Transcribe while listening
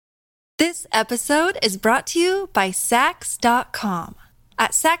This episode is brought to you by Sax.com.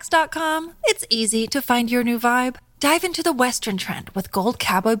 At Sax.com, it's easy to find your new vibe. Dive into the Western trend with gold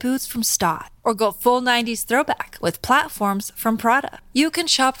cowboy boots from Stott, or go full 90s throwback with platforms from Prada. You can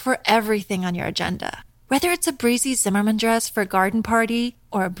shop for everything on your agenda, whether it's a breezy Zimmermann dress for a garden party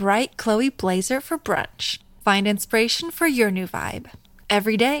or a bright Chloe blazer for brunch. Find inspiration for your new vibe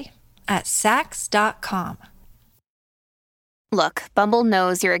every day at Sax.com. Look, Bumble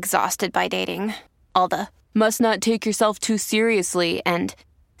knows you're exhausted by dating. All the must not take yourself too seriously and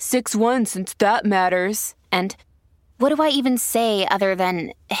 6'1" since that matters. And what do I even say other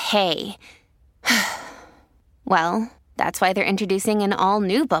than hey? Well, that's why they're introducing an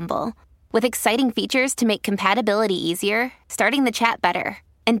all-new Bumble with exciting features to make compatibility easier, starting the chat better,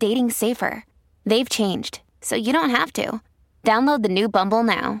 and dating safer. They've changed, so you don't have to. Download the new Bumble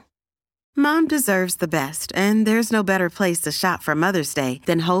now. Mom deserves the best, and there's no better place to shop for Mother's Day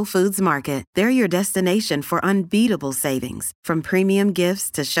than Whole Foods Market. They're your destination for unbeatable savings, from premium gifts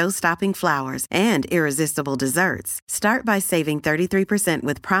to show-stopping flowers and irresistible desserts. Start by saving 33%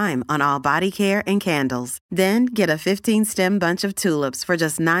 with Prime on all body care and candles. Then get a 15-stem bunch of tulips for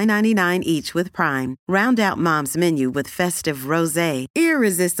just $9.99 each with Prime. Round out Mom's menu with festive rosé,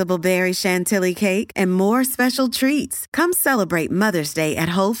 irresistible berry chantilly cake, and more special treats. Come celebrate Mother's Day at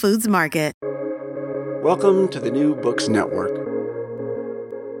Whole Foods Market. Welcome to the New Books Network.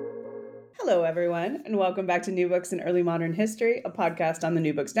 Hello, everyone, and welcome back to New Books in Early Modern History, a podcast on the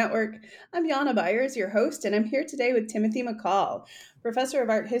New Books Network. I'm Jana Byers, your host, and I'm here today with Timothy McCall, professor of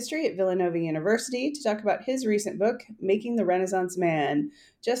art history at Villanova University, to talk about his recent book, Making the Renaissance Man,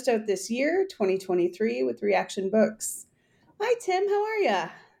 just out this year, 2023, with Reaktion Books. Hi, Tim. How are you?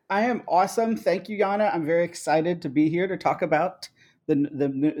 I am awesome. Thank you, Jana. I'm very excited to be here to talk about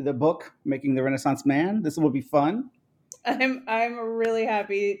the book, Making the Renaissance Man. This will be fun. I'm really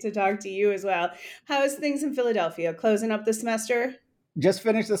happy to talk to you as well. How's things in Philadelphia? Closing up the semester? Just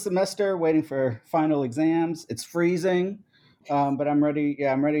finished the semester, waiting for final exams. It's freezing, but I'm ready.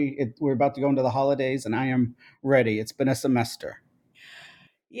 Yeah, I'm ready. We're about to go into the holidays, and I am ready. It's been a semester.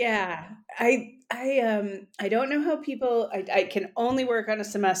 Yeah, I don't know how people. I can only work on a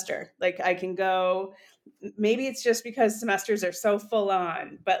semester. Like I can go. Maybe it's just because semesters are so full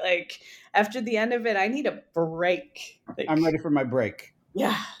on, but like after the end of it, I need a break. Like, I'm ready for my break.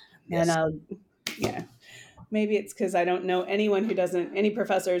 Yeah. Yes. And maybe it's because I don't know anyone any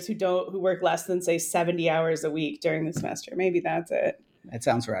professors who work less than say 70 hours a week during the semester. Maybe that's it. That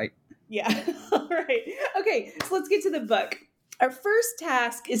sounds right. Yeah. All right. Okay. So let's get to the book. Our first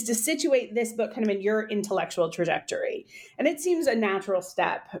task is to situate this book kind of in your intellectual trajectory. And it seems a natural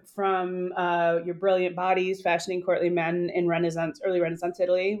step from your Brilliant Bodies, Fashioning Courtly Men in early Renaissance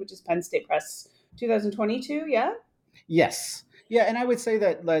Italy, which is Penn State Press 2022, yeah? Yes. Yeah, and I would say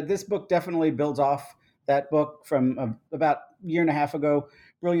that this book definitely builds off that book from about a year and a half ago,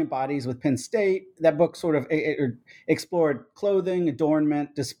 Brilliant Bodies with Penn State. That book sort of explored clothing,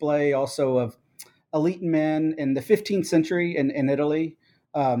 adornment, display, also of elite men in the 15th century in Italy.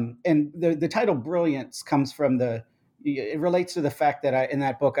 And the title Brilliance comes from it relates to the fact that in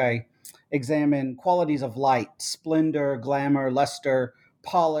that book, I examine qualities of light, splendor, glamour, luster,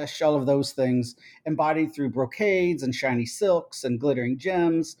 polish, all of those things embodied through brocades and shiny silks and glittering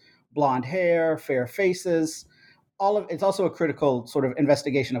gems, blonde hair, fair faces. It's also a critical sort of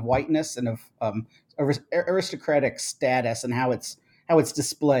investigation of whiteness and of aristocratic status and how it's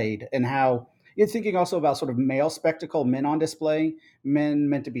displayed, and how you're thinking also about sort of male spectacle, men on display, men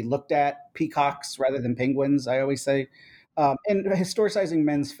meant to be looked at, peacocks rather than penguins, I always say, and historicizing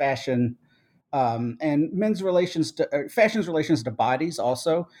men's fashion and men's fashion's relations to bodies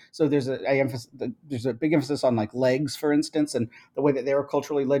also. So there's a big emphasis on like legs, for instance, and the way that they were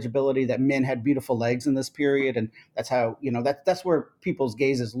culturally legibility, that men had beautiful legs in this period, and that's how that's where people's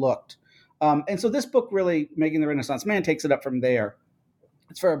gazes looked. And so this book really, Making the Renaissance Man, takes it up from there.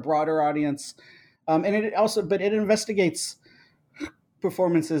 It's for a broader audience, and it investigates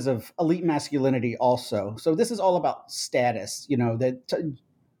performances of elite masculinity also. So this is all about status.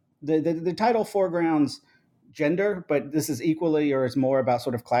 The title foregrounds gender, but this is equally or is more about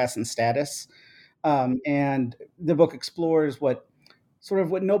sort of class and status. And the book explores what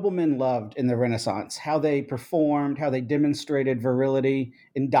noblemen loved in the Renaissance, how they performed, how they demonstrated virility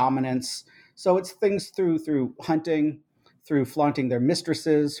and dominance. So it's things through hunting, through flaunting their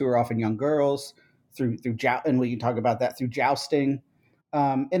mistresses, who are often young girls, and we can talk about that, through jousting.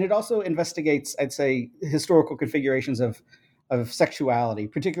 And it also investigates, I'd say, historical configurations of sexuality,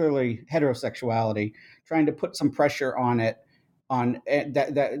 particularly heterosexuality, trying to put some pressure on that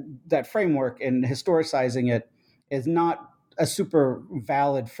framework, and historicizing it as not a super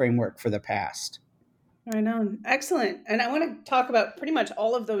valid framework for the past. Right on. Excellent. And I want to talk about pretty much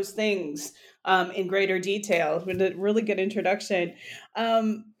all of those things in greater detail with a really good introduction.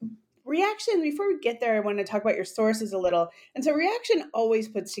 Reaktion, before we get there, I want to talk about your sources a little. And so Reaktion always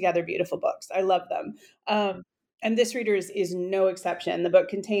puts together beautiful books. I love them. And this reader is no exception. The book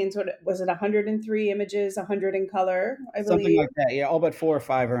contains, what was it, 103 images, 100 in color, I believe. Something like that. Yeah, all but 4 or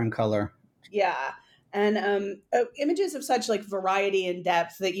 5 are in color. Yeah. And images of such like variety and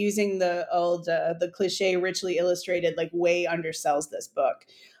depth that using the old, the cliche richly illustrated like way undersells this book.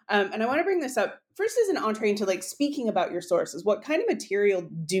 And I want to bring this up first as an entree into like speaking about your sources. What kind of material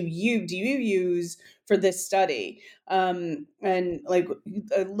do you use for this study? And like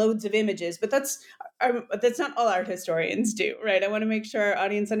loads of images, but that's not all art historians do, right? I want to make sure our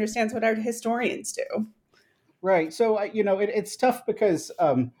audience understands what art historians do. Right. So, it's tough because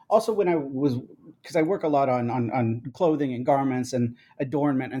also because I work a lot on clothing and garments and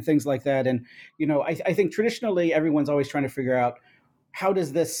adornment and things like that. And, I think traditionally everyone's always trying to figure out how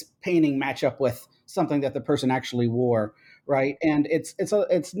does this painting match up with something that the person actually wore. Right. And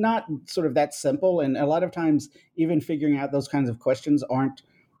it's not sort of that simple. And a lot of times even figuring out those kinds of questions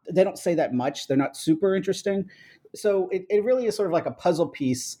they don't say that much. They're not super interesting. So it really is sort of like a puzzle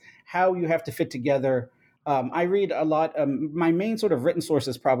piece, how you have to fit together. I read a lot. My main sort of written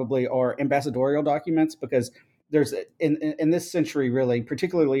sources probably are ambassadorial documents because there's in this century, really,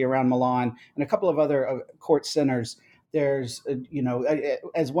 particularly around Milan and a couple of other court centers, there's,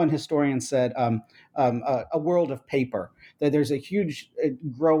 as one historian said, a world of paper. That there's a huge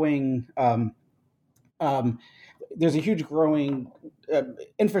growing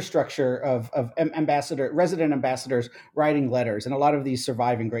infrastructure of resident ambassadors writing letters, and a lot of these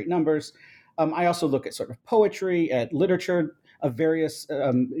survive in great numbers. I also look at sort of poetry, at literature of various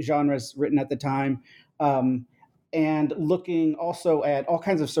genres written at the time, and looking also at all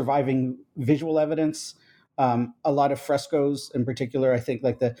kinds of surviving visual evidence. A lot of frescoes in particular. I think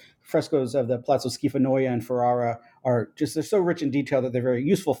like the frescoes of the Palazzo Schifanoia in Ferrara they're so rich in detail that they're very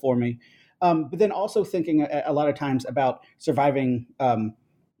useful for me. But then also thinking a lot of times about surviving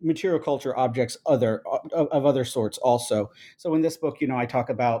material culture objects of other sorts also. So in this book, I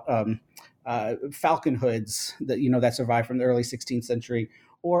talk about falcon hoods that survived from the early 16th century,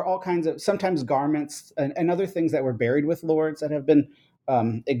 or all kinds of sometimes garments and other things that were buried with lords that have been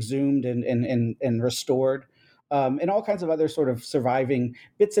exhumed and restored, and all kinds of other sort of surviving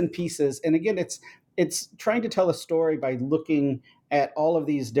bits and pieces. And again, it's trying to tell a story by looking at all of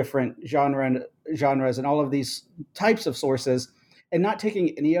these different genres and all of these types of sources, and not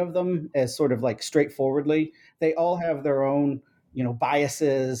taking any of them as sort of like straightforwardly. They all have their own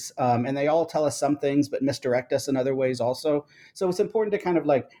biases, and they all tell us some things but misdirect us in other ways also. So it's important to kind of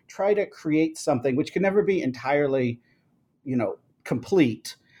like try to create something which can never be entirely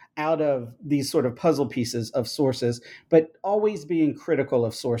complete out of these sort of puzzle pieces of sources, but always being critical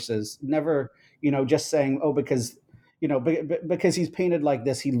of sources, never just saying, oh, because because he's painted like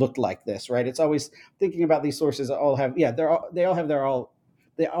this, he looked like this, right? It's always thinking about these sources that all have they all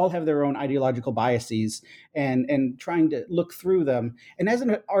have their own ideological biases, and trying to look through them. And as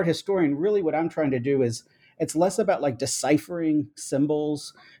an art historian, really what I'm trying to do is, it's less about like deciphering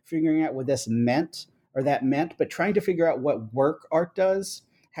symbols, figuring out what this meant or that meant, but trying to figure out what work art does,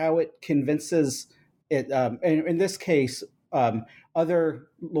 how it convinces it, and in this case, other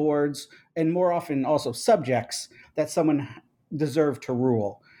lords, and more often also subjects, that someone deserved to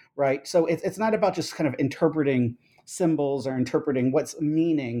rule, right? So it's not about just kind of interpreting symbols or interpreting what's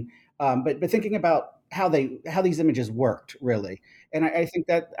meaning, but thinking about how these images worked, really. And I think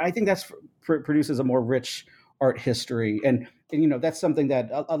that's produces a more rich art history, and that's something that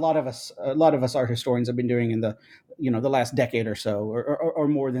a lot of us art historians have been doing in the the last decade or so, or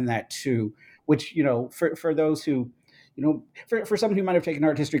more than that too. Which for those who for someone who might have taken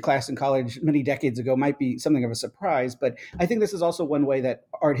art history class in college many decades ago might be something of a surprise. But I think this is also one way that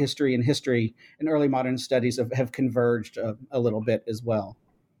art history and early modern studies have converged a little bit as well.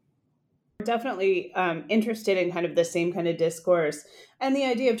 Definitely interested in kind of the same kind of discourse, and the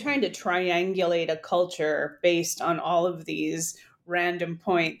idea of trying to triangulate a culture based on all of these random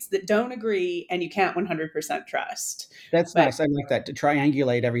points that don't agree and you can't 100% trust. That's nice. I like that, to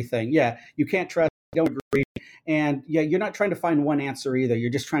triangulate everything. Yeah, you can't trust, don't agree. And yeah, you're not trying to find one answer either.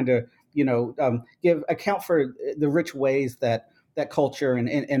 You're just trying to, give account for the rich ways that culture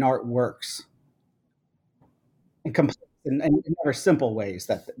and art works, and never simple ways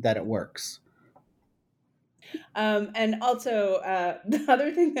that it works. And also, the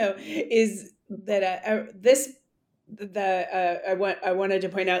other thing though is that this I wanted to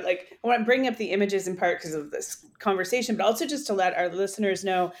point out, like, I want to bring up the images in part because of this conversation, but also just to let our listeners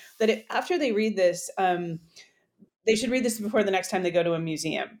know that after they read this, they should read this before the next time they go to a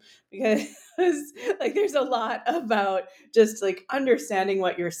museum, because like there's a lot about just like understanding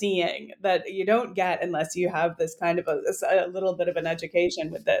what you're seeing that you don't get unless you have this kind of a little bit of an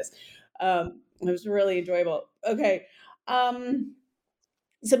education with this. It was really enjoyable. Okay.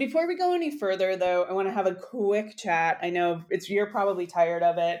 So before we go any further, though, I want to have a quick chat. I know you're probably tired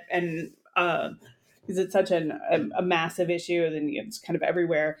of it, and because it's such a massive issue, and it's kind of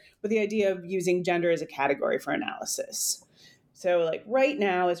everywhere. But the idea of using gender as a category for analysis. So, like right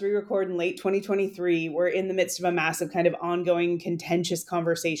now, as we record in late 2023, we're in the midst of a massive kind of ongoing contentious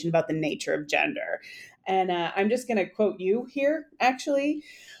conversation about the nature of gender. And I'm just going to quote you here, actually.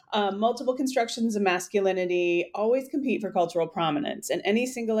 Multiple constructions of masculinity always compete for cultural prominence, and any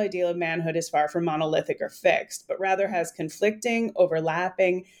single ideal of manhood is far from monolithic or fixed, but rather has conflicting,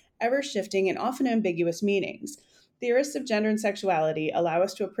 overlapping, ever-shifting, and often ambiguous meanings. Theorists of gender and sexuality allow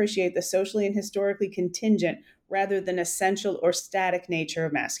us to appreciate the socially and historically contingent rather than essential or static nature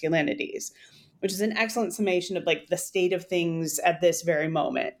of masculinities, which is an excellent summation of like the state of things at this very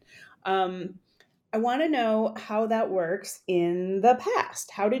moment. I want to know how that works in the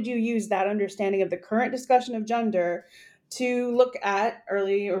past. How did you use that understanding of the current discussion of gender to look at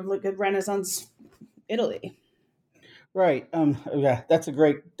Renaissance Italy? Right. Yeah, that's a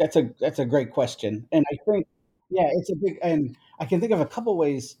great question. And I think, yeah, it's a big, and I can think of a couple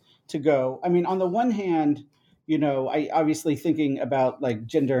ways to go. I mean, on the one hand, I obviously thinking about like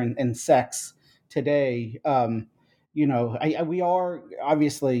gender and sex today, we are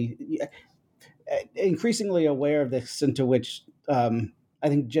obviously increasingly aware of the extent to which I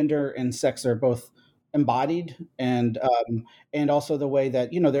think gender and sex are both embodied, and also the way that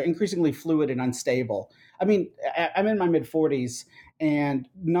they're increasingly fluid and unstable. I mean, I'm in my mid 40s, and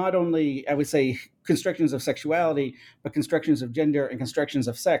not only I would say constructions of sexuality, but constructions of gender and constructions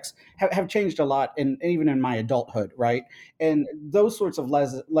of sex have changed a lot, and even in my adulthood, right? And those sorts of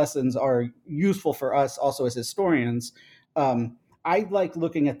lessons are useful for us also as historians. I like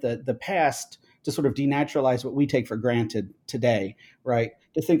looking at the past to sort of denaturalize what we take for granted today, right?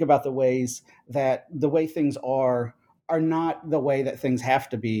 To think about the ways that the way things are not the way that things have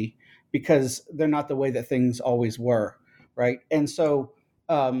to be, because they're not the way that things always were, right? And so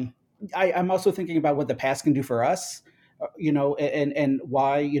I'm also thinking about what the past can do for us, and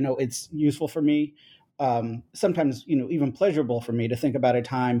why it's useful for me. Sometimes even pleasurable for me to think about a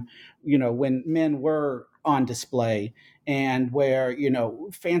time when men were on display, and where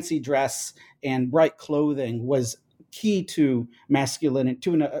fancy dress and bright clothing was key to masculinity,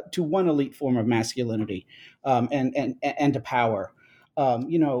 to one elite form of masculinity, and to power.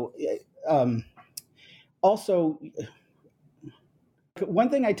 Also, one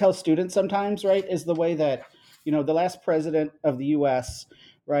thing I tell students sometimes, right, is the way that the last president of the U.S.,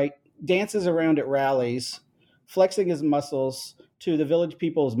 right, dances around at rallies, flexing his muscles to the Village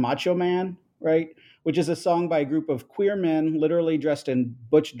People's Macho Man, right, which is a song by a group of queer men literally dressed in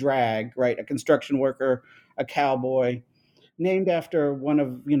butch drag, right, a construction worker, a cowboy, named after one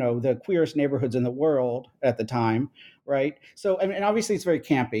of the queerest neighborhoods in the world at the time, right? So, I mean, and obviously it's very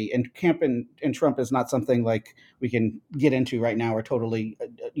campy, and camp and Trump is not something like we can get into right now or totally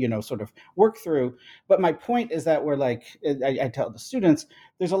sort of work through. But my point is that we're like, I tell the students,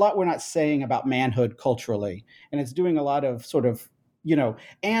 there's a lot we're not saying about manhood culturally, and it's doing a lot of sort of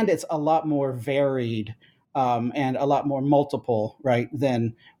and it's a lot more varied, and a lot more multiple, right,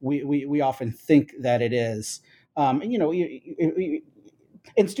 than we often think that it is. And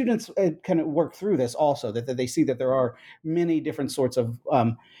students kind of work through this also, that they see that there are many different sorts of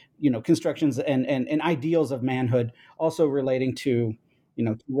constructions and ideals of manhood, also relating to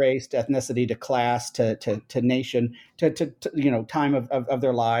to race, to ethnicity, to class, to nation, to time of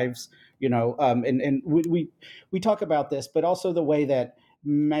their lives. And we talk about this, but also the way that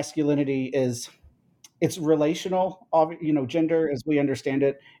masculinity it's relational. Gender as we understand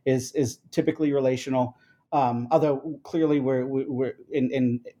it is typically relational. Although clearly we're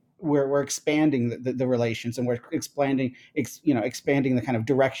expanding the relations, and we're expanding the kind of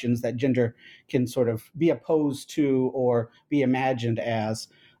directions that gender can sort of be opposed to or be imagined as.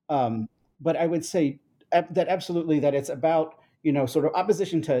 But I would say that absolutely, that it's about sort of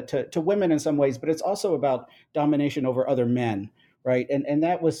opposition to women in some ways, but it's also about domination over other men, right? And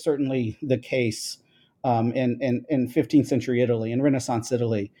that was certainly the case in 15th century Italy and Renaissance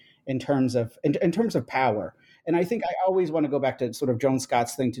Italy, in terms of power. And I think I always want to go back to sort of Joan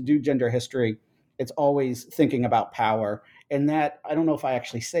Scott's thing: to do gender history, it's always thinking about power. And that, I don't know if I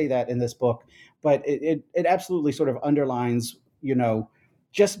actually say that in this book, but it absolutely sort of underlines,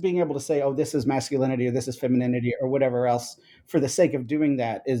 just being able to say, oh, this is masculinity or this is femininity or whatever else for the sake of doing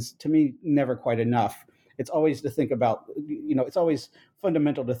that is, to me, never quite enough. It's always to think about, it's always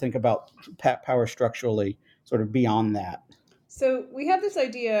fundamental to think about power structurally, sort of beyond that. So we have this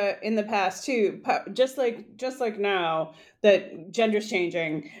idea in the past too, just like now, that gender's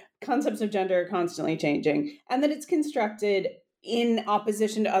changing, concepts of gender are constantly changing, and that it's constructed in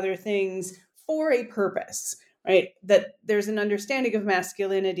opposition to other things for a purpose, right? That there's an understanding of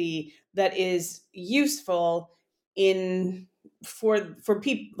masculinity that is useful for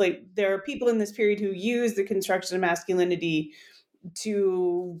people. Like, there are people in this period who use the construction of masculinity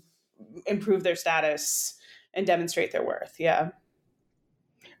to improve their status and demonstrate their worth. Yeah.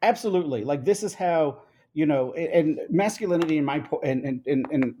 Absolutely. Like, this is how, and masculinity in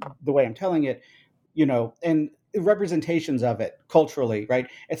and the way I'm telling it, and representations of it culturally, right?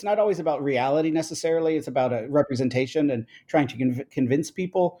 It's not always about reality necessarily. It's about a representation and trying to convince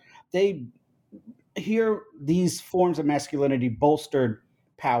people. They hear these forms of masculinity bolstered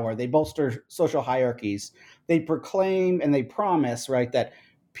power. They bolster social hierarchies. They proclaim and they promise, right, that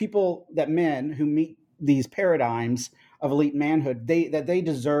men who meet these paradigms of elite manhood, that they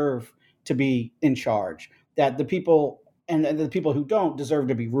deserve to be in charge, that the people who don't deserve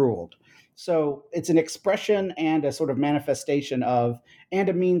to be ruled. So it's an expression and a sort of manifestation of, and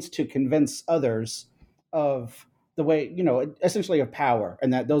a means to convince others of the way, essentially of power,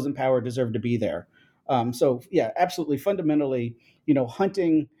 and that those in power deserve to be there. So yeah, absolutely, fundamentally,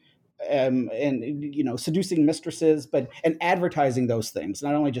 hunting and seducing mistresses, and advertising those things,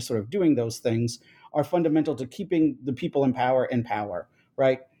 not only just sort of doing those things, are fundamental to keeping the people in power,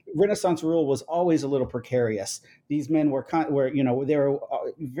 right? Renaissance rule was always a little precarious. These men were they were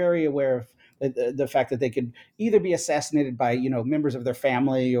very aware of the fact that they could either be assassinated by members of their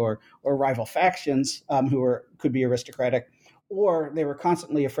family or rival factions who could be aristocratic, or they were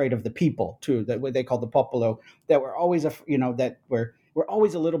constantly afraid of the people too, that what they called the popolo, that were always that were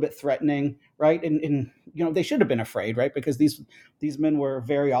always a little bit threatening, right? And they should have been afraid, right? Because these men were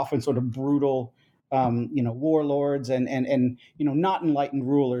very often sort of brutal, warlords and not enlightened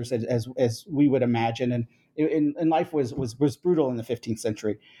rulers as we would imagine, and life was brutal in the 15th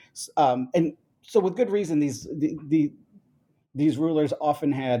century, and so with good reason these rulers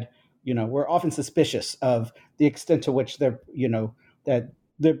often had were often suspicious of the extent to which their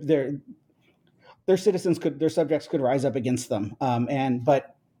subjects could rise up against them,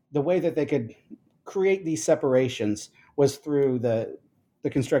 but the way that they could create these separations was through the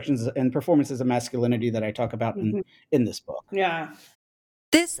constructions and performances of masculinity that I talk about in this book. Yeah.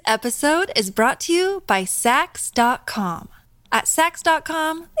 This episode is brought to you by Sax.com. At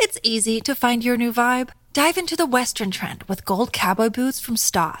Sax.com, it's easy to find your new vibe. Dive into the Western trend with gold cowboy boots from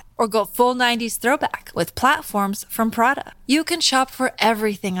Stott, or go full 90s throwback with platforms from Prada. You can shop for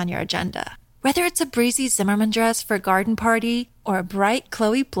everything on your agenda, whether it's a breezy Zimmermann dress for a garden party or a bright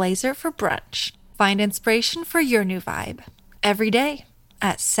Chloe blazer for brunch. Find inspiration for your new vibe every day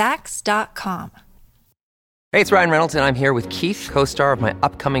at Sax.com. Hey, it's Ryan Reynolds, and I'm here with Keith, co-star of my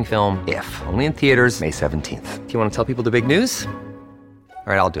upcoming film, If, only in theaters May 17th. Do you want to tell people the big news?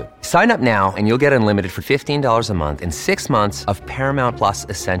 All right, I'll do it. Sign up now and you'll get unlimited for $15 a month and 6 months of Paramount Plus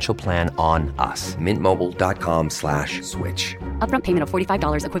Essential Plan on us. MintMobile.com/switch. Upfront payment of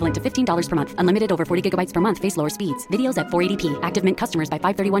 $45 equivalent to $15 per month. Unlimited over 40 gigabytes per month. Face lower speeds. Videos at 480p. Active Mint customers by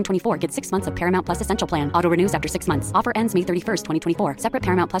 531.24 get 6 months of Paramount Plus Essential Plan. Auto renews after 6 months. Offer ends May 31st, 2024. Separate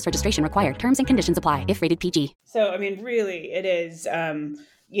Paramount Plus registration required. Terms and conditions apply if rated PG. So, I mean, really, it is,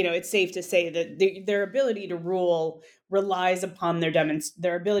 it's safe to say that their ability to rule relies upon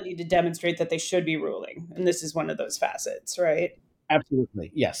their ability to demonstrate that they should be ruling. And this is one of those facets, right? Absolutely.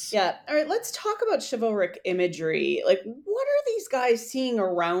 Yes. Yeah. All right. Let's talk about chivalric imagery. Like, what are these guys seeing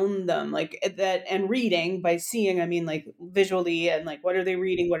around them? Like that, and reading. By seeing, I mean like visually, and like, what are they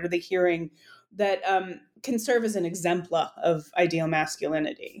reading? What are they hearing that can serve as an exemplar of ideal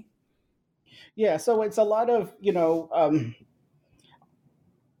masculinity? Yeah. So it's a lot of,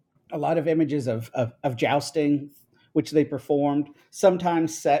 images of jousting, which they performed,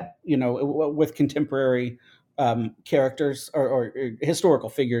 sometimes set, with contemporary characters or historical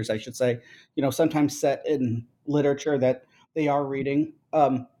figures, I should say, sometimes set in literature that they are reading.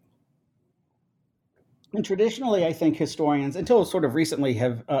 And traditionally, I think historians, until sort of recently,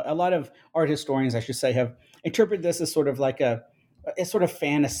 have a lot of art historians, I should say, have interpreted this as sort of like a sort of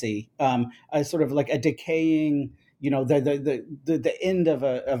fantasy, as sort of like a decaying, the end of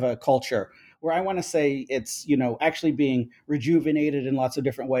a culture, where I want to say it's, actually being rejuvenated in lots of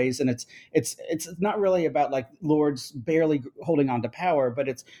different ways. And it's not really about like lords barely holding on to power, but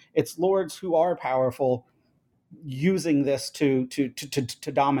it's lords who are powerful using this to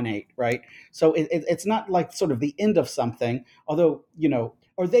dominate, right? So it's not like sort of the end of something, although,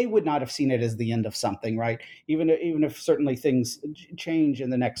 or they would not have seen it as the end of something, right? Even if certainly things change in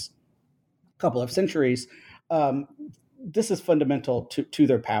the next couple of centuries, this is fundamental to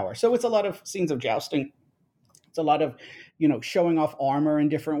their power. So it's a lot of scenes of jousting. It's a lot of, showing off armor in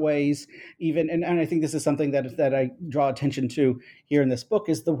different ways. Even, and I think this is something that I draw attention to here in this book,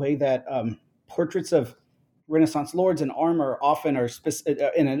 is the way that portraits of Renaissance lords in armor often are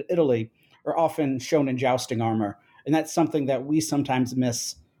in Italy are often shown in jousting armor, and that's something that we sometimes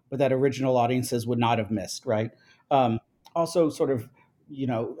miss, but that original audiences would not have missed, right? Also, sort of,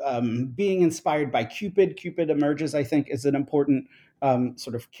 being inspired by Cupid. Cupid emerges, I think, as an important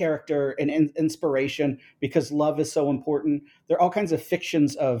sort of character and inspiration, because love is so important. There are all kinds of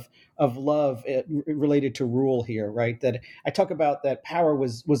fictions of love related to rule here, right? That I talk about, that power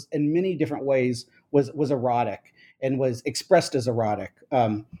was in many different ways was erotic and was expressed as erotic,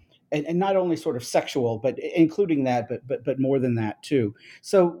 and not only sort of sexual, but including that, but more than that too.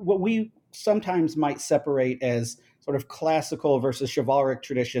 So what we sometimes might separate as sort of classical versus chivalric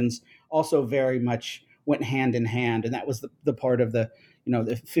traditions also very much went hand in hand, and that was the part of the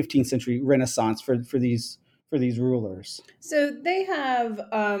the 15th century Renaissance for these rulers. So they have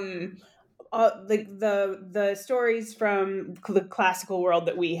like the stories from the classical world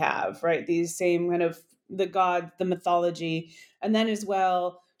that we have, right? These same kind of the god, the mythology, and then as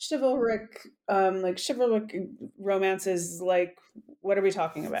well chivalric romances. Like, what are we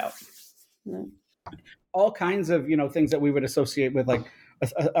talking about? All kinds of things that we would associate with like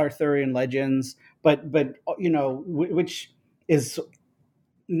Arthurian legends, but which is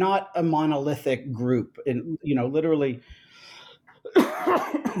not a monolithic group, and literally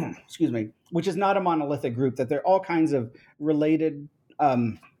excuse me, which is not a monolithic group, that there are all kinds of related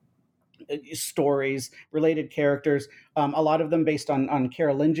stories, related characters, a lot of them based on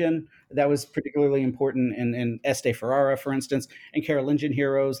Carolingian. That was particularly important in Este Ferrara, for instance, and Carolingian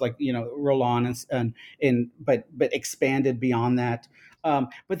heroes like Roland but expanded beyond that.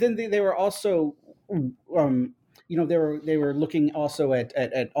 But then they were also they were looking also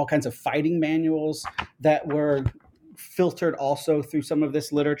at all kinds of fighting manuals that were filtered also through some of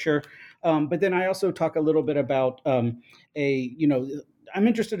this literature. But then I also talk a little bit about I'm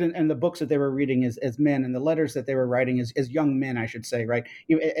interested in the books that they were reading as men, and the letters that they were writing as young men, I should say, right?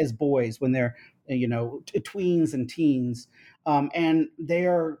 As boys, when they're, tweens and teens. And they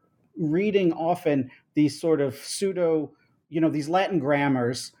are reading often these sort of pseudo, these Latin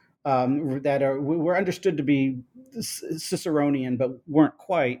grammars that were understood to be Ciceronian, but weren't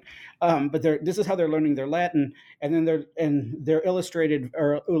quite. But this is how they're learning their Latin, and then they're illustrated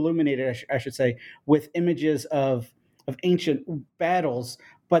or illuminated, I should say, with images of ancient battles,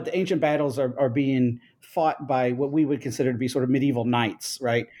 but the ancient battles are being fought by what we would consider to be sort of medieval knights,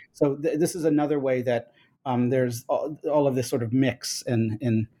 right? So this is another way that there's all of this sort of mix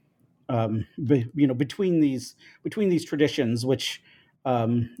and between these traditions, which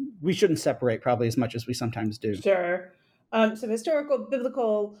we shouldn't separate probably as much as we sometimes do. Sure. So historical,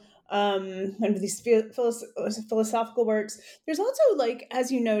 biblical, and these philosophical works. There's also, like, as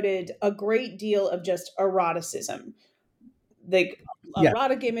you noted, a great deal of just eroticism, like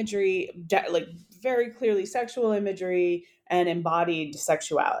erotic imagery, like very clearly sexual imagery and embodied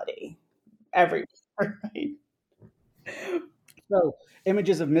sexuality everywhere. Right? So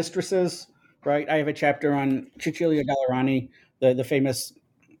images of mistresses, right? I have a chapter on Cecilia Gallerani, the famous,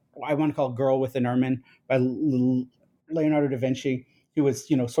 I want to call Girl with an Ermine by Leonardo da Vinci, who was,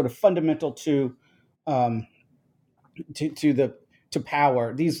 sort of fundamental to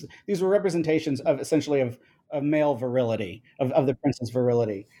power. These were representations of essentially of male virility, of the prince's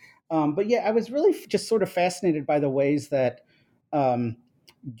virility. But yeah, I was really just sort of fascinated by the ways that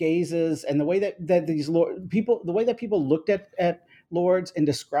gazes and the way that these people looked at lords and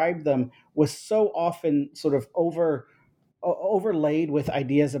described them was so often sort of overlaid with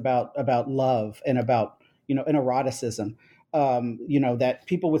ideas about love and about and eroticism. That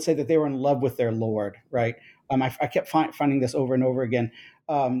people would say that they were in love with their lord, right? I kept finding this over and over again.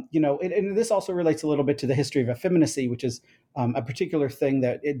 And this also relates a little bit to the history of effeminacy, which is a particular thing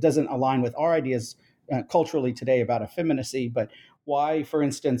that it doesn't align with our ideas culturally today about effeminacy. But why, for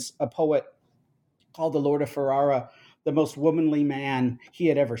instance, a poet called the Lord of Ferrara the most womanly man he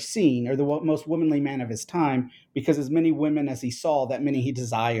had ever seen, or the most womanly man of his time, because as many women as he saw, that many he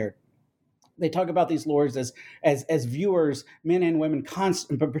desired. they talk about these lords as viewers, men and women,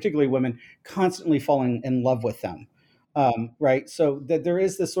 but particularly women, constantly falling in love with them, right? So that there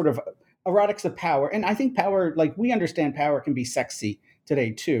is this sort of erotics of power, and I think power, like we understand, power can be sexy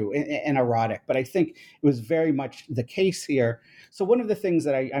today too, and erotic. But I think it was very much the case here. So one of the things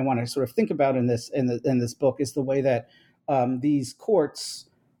that I want to sort of think about in this book is the way that these courts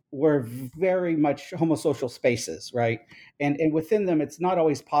were very much homosocial spaces, right? And within them, it's not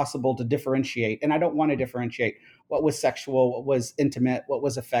always possible to differentiate. And I don't want to differentiate what was sexual, what was intimate, what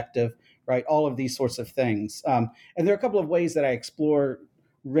was affective, right? All of these sorts of things. And there are a couple of ways that I explore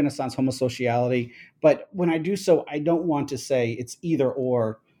Renaissance homosociality, but when I do so, I don't want to say it's either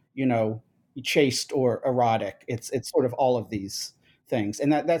or, chaste or erotic. It's sort of all of these things,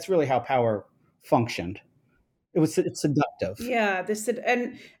 and that's really how power functioned. It's seductive. Yeah,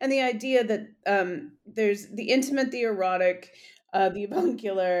 and the idea that there's the intimate, the erotic, the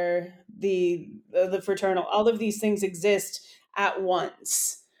avuncular, the fraternal, all of these things exist at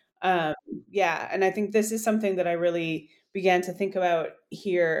once. Yeah, and I think this is something that I really began to think about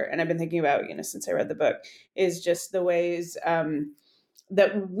here, and I've been thinking about, since I read the book, is just the ways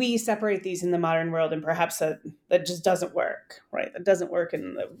that we separate these in the modern world, and perhaps that just doesn't work, right? That doesn't work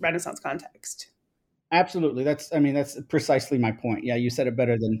in the Renaissance context. Absolutely. That's precisely my point. Yeah, you said it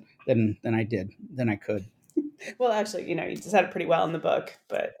better than I could. Well, actually, you said it pretty well in the book,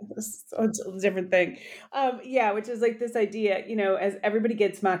 but it's a different thing. Yeah, which is like this idea, as everybody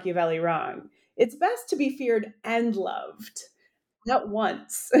gets Machiavelli wrong, it's best to be feared and loved, not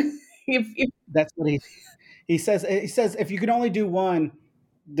once. That's what he says. He says if you can only do one,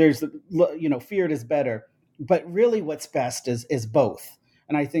 there's feared is better, but really what's best is both.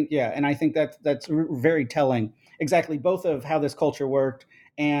 And I think that's very telling. Exactly, both of how this culture worked,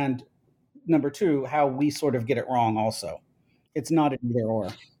 and number two, how we sort of get it wrong. Also, it's not an either or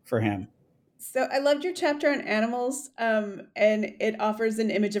for him. So I loved your chapter on animals, and it offers an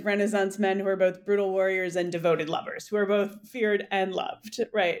image of Renaissance men who are both brutal warriors and devoted lovers, who are both feared and loved,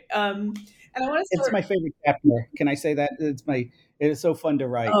 right? And I want to. It's my favorite chapter. Can I say that? It's so fun to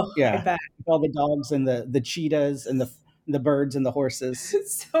write. Oh, yeah, all the dogs and the cheetahs and the birds and the horses.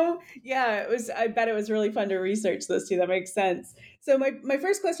 So yeah, I bet it was really fun to research those two. That makes sense. So my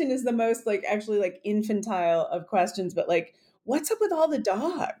first question is the most actually infantile of questions, but what's up with all the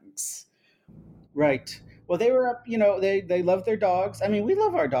dogs? Right. Well, they were up, they love their dogs. I mean, we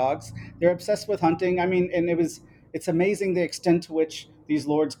love our dogs. They're obsessed with hunting. I mean, and it's amazing the extent to which these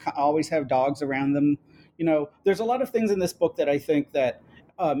lords always have dogs around them. There's a lot of things in this book that I think that,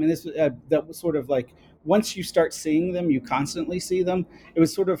 that was sort of once you start seeing them, you constantly see them. It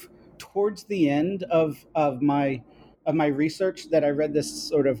was sort of towards the end of my research that I read this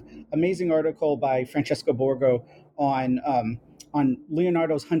sort of amazing article by Francesco Borgo on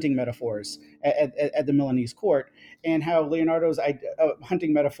Leonardo's hunting metaphors at the Milanese court, and how Leonardo's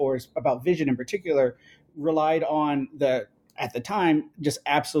hunting metaphors about vision in particular relied on at the time, just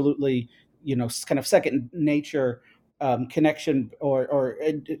absolutely, kind of second nature connection or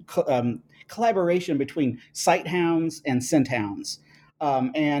collaboration between sight hounds and scent hounds,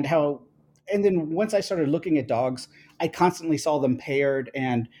 and then once I started looking at dogs, I constantly saw them paired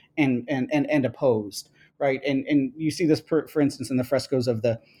and opposed, right? And you see this, for instance, in the frescoes of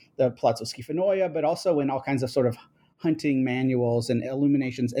the Palazzo Schifanoia, but also in all kinds of sort of hunting manuals and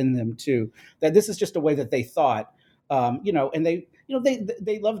illuminations in them too. That this is just a way that they thought, and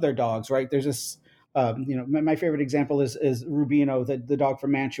they love their dogs, right? There's this, my favorite example is Rubino, the dog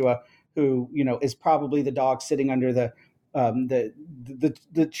from Mantua, who is probably the dog sitting under the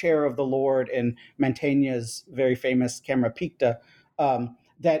chair of the Lord in Mantegna's very famous Camera Picta.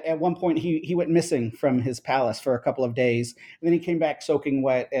 That at one point he went missing from his palace for a couple of days, and then he came back soaking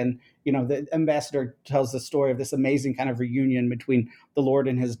wet. And the ambassador tells the story of this amazing kind of reunion between the Lord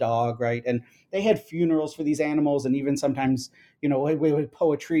and his dog, right? And they had funerals for these animals, and even sometimes we had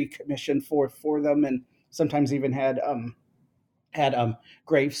poetry commissioned for them, and sometimes even had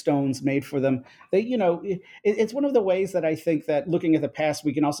gravestones made for them. It's one of the ways that I think that looking at the past,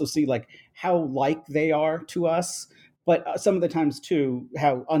 we can also see how like they are to us, but some of the times too,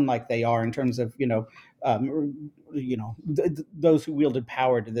 how unlike they are in terms of, those who wielded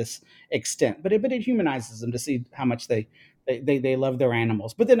power to this extent. But it humanizes them to see how much they love their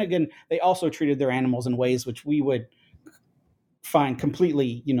animals. But then again, they also treated their animals in ways which we would find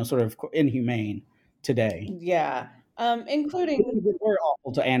completely, sort of inhumane today. Yeah. Including we're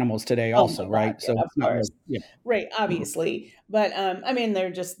awful to animals today also, right? Yeah, so of course. Right, obviously. But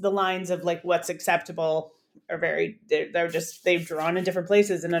they're just the lines of what's acceptable are they've drawn in different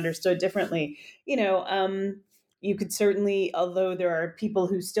places and understood differently. you could certainly, although there are people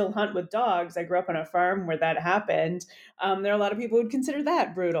who still hunt with dogs, I grew up on a farm where that happened. There are a lot of people who would consider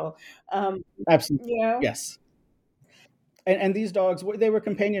that brutal. Absolutely. You know, Yes. And these dogs, they were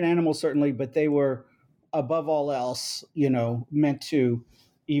companion animals, certainly, but they were, above all else, meant to,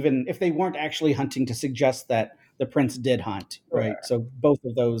 even if they weren't actually hunting, to suggest that the prince did hunt, right? Sure. So both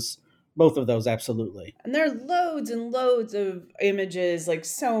of those, absolutely. And there are loads and loads of images, like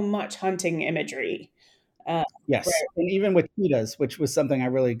so much hunting imagery. Where, Yes, and even with cheetahs, which was something I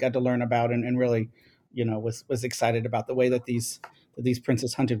really got to learn about, and really, was excited about the way that these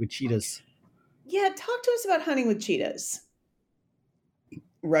princes hunted with cheetahs. yeah, talk to us about hunting with cheetahs.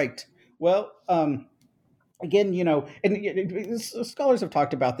 Right. Well, again, and scholars have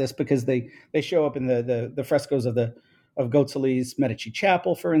talked about this because they show up in the frescoes of Gozzoli's Medici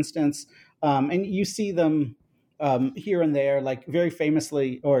Chapel, for instance, and you see them here and there, like very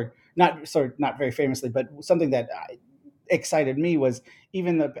famously, or not very famously, but something that excited me was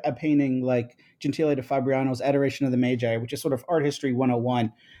even a painting like Gentile da Fabriano's Adoration of the Magi, which is sort of art history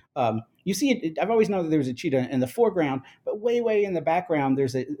 101. You see it. I've always known that there was a cheetah in the foreground, but way in the background,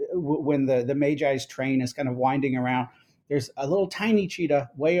 when the Magi's train is kind of winding around, there's a little tiny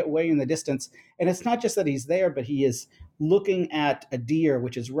cheetah way in the distance, and it's not just that he's there, but he is looking at a deer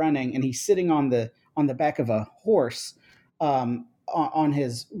which is running, and he's sitting on the back of a horse, on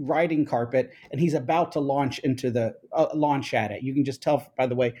his riding carpet, and he's about to launch at it. You can just tell by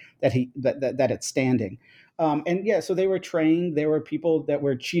the way that that it's standing. And yeah, so they were trained. There were people that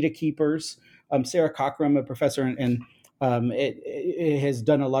were cheetah keepers. Sarah Cockram, a professor it has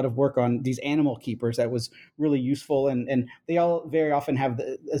done a lot of work on these animal keepers that was really useful. And they all very often have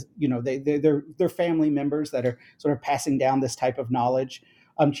they're family members that are sort of passing down this type of knowledge.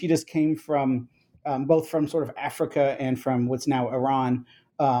 Cheetahs came from both from sort of Africa and from what's now Iran,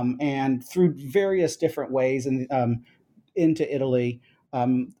 and through various different ways, and into Italy,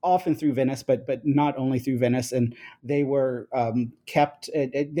 often through Venice, but not only through Venice. And they were kept.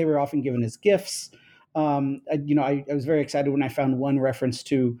 They were often given as gifts. I was very excited when I found one reference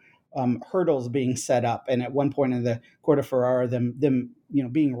to hurdles being set up, and at one point in the Court of Ferrara, them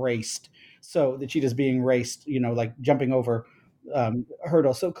being raced. So the cheetahs being raced, like jumping over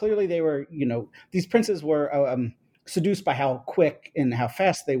hurdle. So clearly they were, these princes were seduced by how quick and how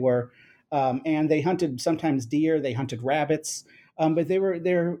fast they were. And they hunted sometimes deer, they hunted rabbits, but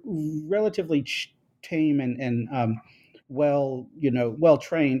they're relatively tame and well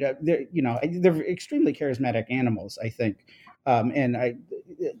trained. They're extremely charismatic animals, I think. So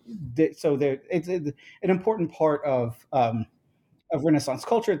it's an important part of Renaissance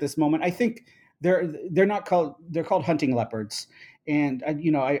culture at this moment. I think they're called hunting leopards, and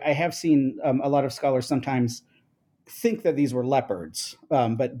I have seen a lot of scholars sometimes think that these were leopards,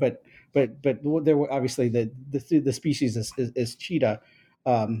 but there were obviously the species is cheetah,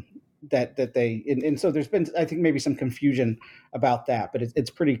 that they and so there's been, I think, maybe some confusion about that, but it's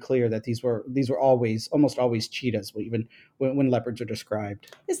pretty clear that these were almost always cheetahs, even when leopards are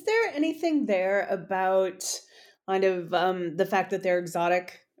described. Is there anything there about kind of the fact that they're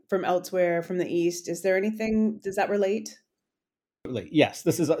exotic from elsewhere, from the East? Is there anything, does that relate? Yes,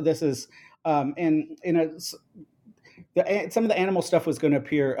 this is and some of the animal stuff was going to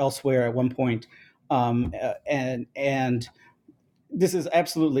appear elsewhere at one point, and this is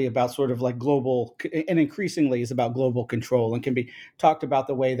absolutely about sort of like global, and increasingly is about global control, and can be talked about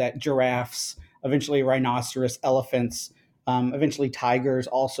the way that giraffes, eventually rhinoceros, elephants, eventually tigers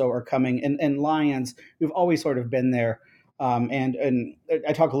also are coming, and lions, who've always sort of been there. And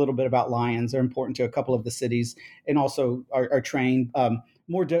I talk a little bit about lions. They're important to a couple of the cities, and also are trained a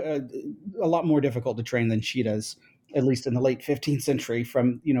lot more difficult to train than cheetahs, at least in the late 15th century,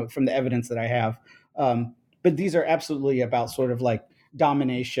 from the evidence that I have. But these are absolutely about sort of like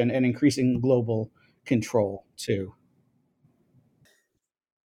domination and increasing global control too.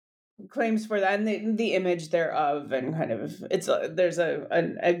 Claims for that, and the image thereof, and kind of there's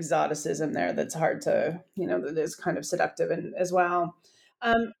an exoticism there that's hard to, that is kind of seductive and as well.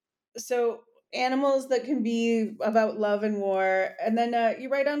 So animals that can be about love and war, and then you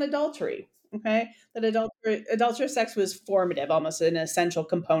write on adultery. Okay, that adulterous sex was formative, almost an essential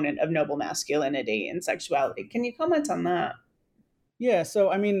component of noble masculinity and sexuality. Can you comment on that? Yeah,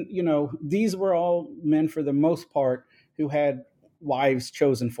 so I mean, these were all men for the most part who had wives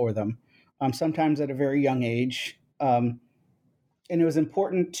chosen for them, sometimes at a very young age, and it was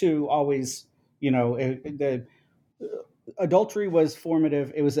important to always, the adultery was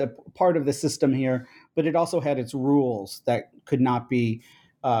formative. It was a part of the system here, but it also had its rules that could not be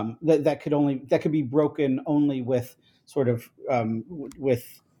that could be broken only with sort of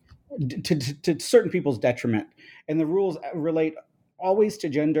with to certain people's detriment, and the rules relate always to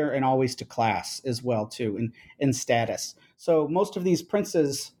gender and always to class as well too, and status. So most of these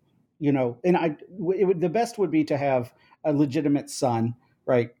princes, the best would be to have a legitimate son,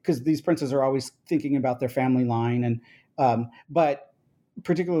 right? Because these princes are always thinking about their family line, and but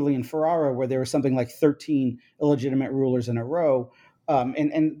particularly in Ferrara, where there was something like 13 illegitimate rulers in a row, and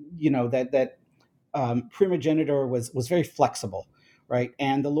that primogeniture was very flexible, right?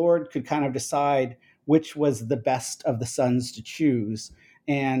 And the Lord could kind of decide which was the best of the sons to choose,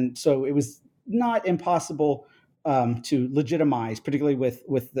 and so it was not impossible to legitimize, particularly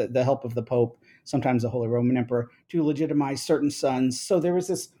with the help of the Pope, sometimes the Holy Roman Emperor, to legitimize certain sons. So there was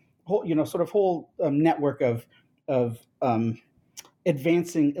this whole, whole network of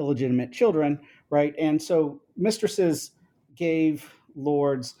advancing illegitimate children, right? And so mistresses gave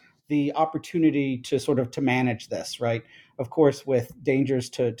lords the opportunity to manage this, right? Of course, with dangers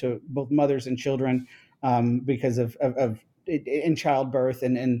to both mothers and children because of in childbirth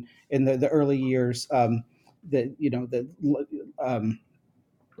and in the early years,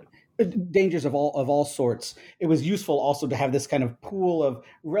 dangers of all sorts. It was useful also to have this kind of pool of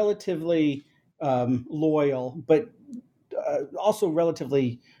relatively loyal, but also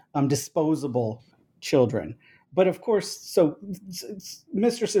relatively disposable children. But of course, so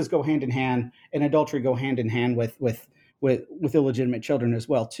mistresses go hand in hand, and adultery go hand in hand with illegitimate children as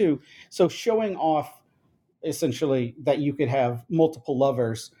well too. So showing off essentially that you could have multiple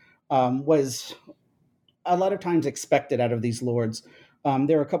lovers was a lot of times expected out of these lords.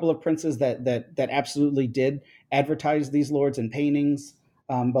 There are a couple of princes that absolutely did advertise these lords in paintings,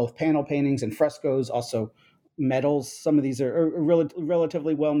 both panel paintings and frescoes, also medals. Some of these are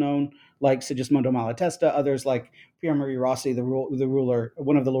relatively well known, like Sigismondo Malatesta. Others, like Pier Maria Rossi, the ruler,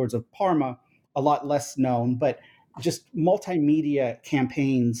 one of the lords of Parma, a lot less known, but just multimedia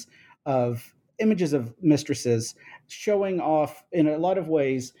campaigns of images of mistresses showing off in a lot of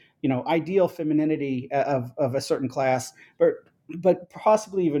ways, ideal femininity of a certain class, but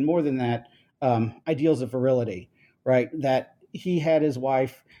possibly even more than that, ideals of virility, right? That he had his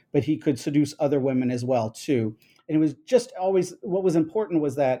wife, but he could seduce other women as well too. And it was just always, what was important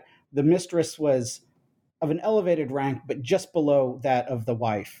was that the mistress was of an elevated rank, but just below that of the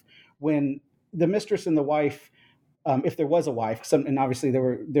wife. When the mistress and the wife, if there was a wife, and obviously there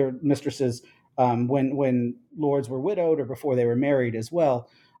were mistresses when lords were widowed or before they were married as well.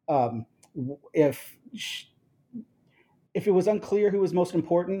 If it was unclear who was most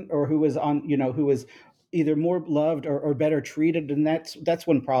important or who was who was either more loved or better treated, then that's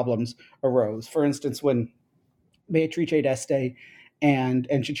when problems arose. For instance, when Beatrice d'Este and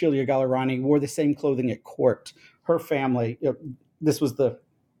Cecilia Gallerani wore the same clothing at court, her family, this was the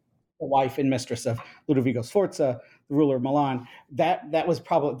wife and mistress of Ludovico Sforza, the ruler of Milan, that was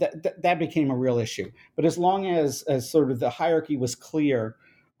probably that became a real issue. But as long as sort of the hierarchy was clear,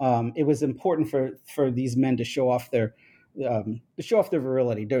 it was important for these men to show off their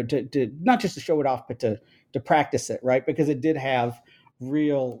virility, to not just to show it off, but to practice it, right? Because it did have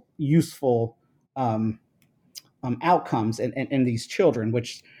real useful outcomes in these children,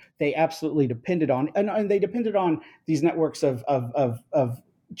 which they absolutely depended on, and they depended on these networks of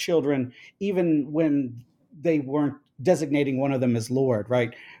children, even when they weren't designating one of them as lord,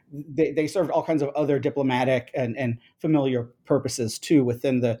 right? They served all kinds of other diplomatic and familiar purposes too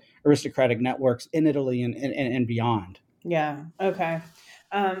within the aristocratic networks in Italy and beyond. Yeah. Okay.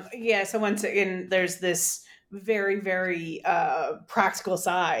 So once again, there's this very, very practical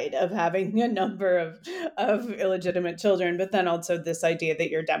side of having a number of illegitimate children, but then also this idea that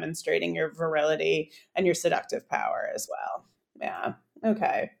you're demonstrating your virility and your seductive power as well. Yeah.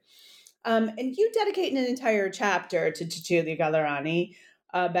 Okay. And you dedicate an entire chapter to Cecilia Gallerani,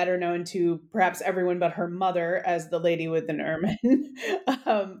 better known to perhaps everyone but her mother as the lady with an ermine,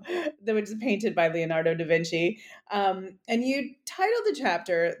 which is painted by Leonardo da Vinci. And you titled the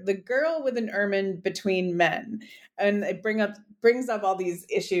chapter "The Girl with an Ermine Between Men," and it brings up all these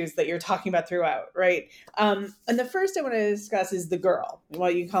issues that you're talking about throughout, right? And the first I want to discuss is the girl. Why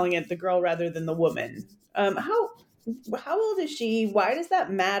are you calling it the girl rather than the woman? How old is she? Why does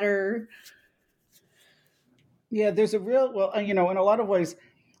that matter? Yeah, there's a real, in a lot of ways,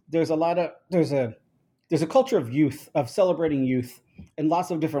 there's a culture of youth, of celebrating youth in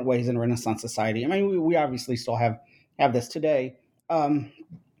lots of different ways in Renaissance society. I mean, we obviously still have this today. And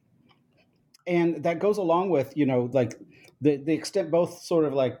that goes along with, like the extent both sort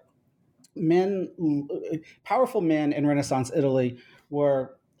of like powerful men in Renaissance Italy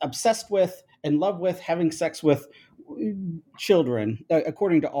were obsessed with, in love with, having sex with children,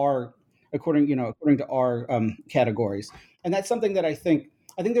 according to our categories. And that's something that I think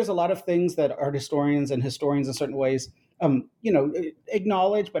I think there's a lot of things that art historians and historians in certain ways,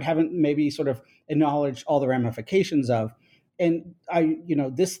 acknowledge, but haven't maybe sort of acknowledged all the ramifications of. And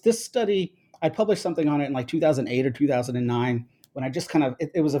this study, I published something on it in like 2008 or 2009, when I just kind of,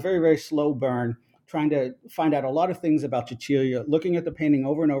 it was a very, very slow burn, trying to find out a lot of things about Cecilia, looking at the painting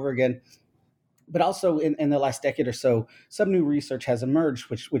over and over again. But also in the last decade or so, some new research has emerged,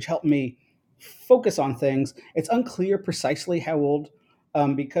 which helped me focus on things. It's unclear precisely how old,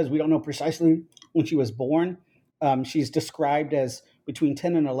 because we don't know precisely when she was born. She's described as between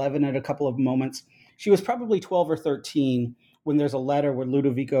 10 and 11 at a couple of moments. She was probably 12 or 13 when there's a letter where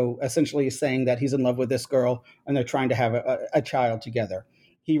Ludovico essentially is saying that he's in love with this girl and they're trying to have a child together.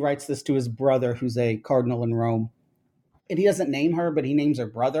 He writes this to his brother, who's a cardinal in Rome. And he doesn't name her, but he names her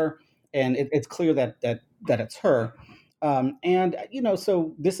brother. And it's clear that it's her.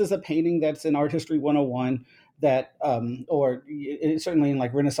 So this is a painting that's in Art History 101 that, or certainly in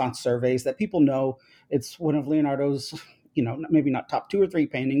like Renaissance surveys, that people know it's one of Leonardo's, maybe not top 2 or 3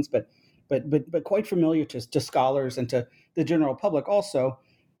 paintings, but quite familiar to scholars and to the general public also.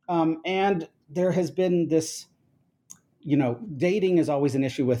 And there has been this, dating is always an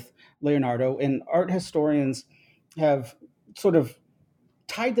issue with Leonardo, and art historians have sort of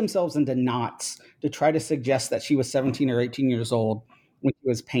tied themselves into knots to try to suggest that she was 17 or 18 years old when she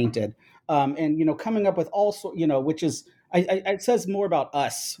was painted. And coming up with also, which is, it says more about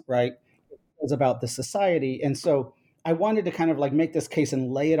us, right? It's about the society. And so I wanted to kind of like make this case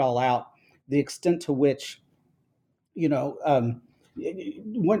and lay it all out, the extent to which, that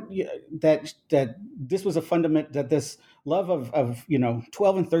this was a fundament, that this love of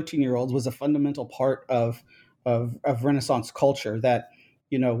 12 and 13-year-olds was a fundamental part of Renaissance culture that,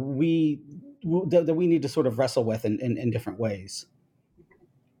 that we need to sort of wrestle with in different ways.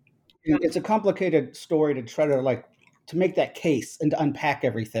 It's a complicated story to try to make that case and to unpack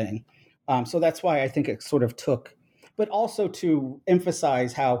everything. So that's why I think it sort of took, but also to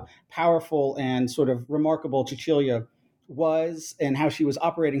emphasize how powerful and sort of remarkable Cecilia was, and how she was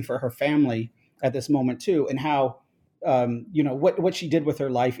operating for her family at this moment too, and how what she did with her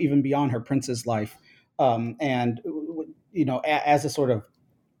life, even beyond her prince's life, and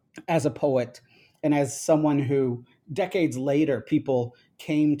as a poet and as someone who decades later people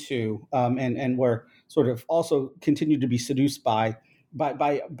came to and were sort of also continued to be seduced by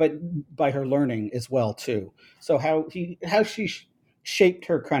her learning as well too. So how she shaped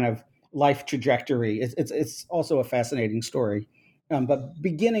her kind of life trajectory, it's also a fascinating story. But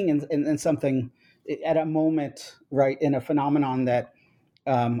beginning in something at a moment, right, in a phenomenon that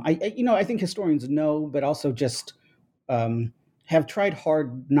I think historians know, but also just have tried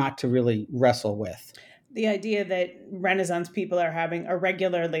hard not to really wrestle with. The idea that Renaissance people are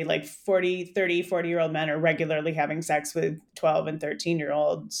regularly, like 40-year-old men are regularly having sex with 12 and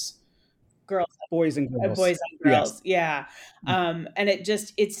 13-year-olds, girls, boys and girls. Yes. Yeah. And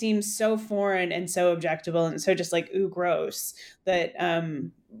it seems so foreign and so objectable and so just like, ooh, gross, that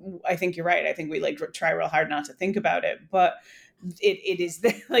I think you're right. I think we try real hard not to think about it, but it is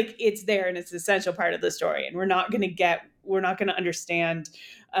like, it's there and it's an essential part of the story. And we're not going to understand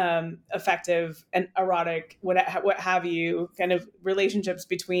effective and erotic, what have you, kind of relationships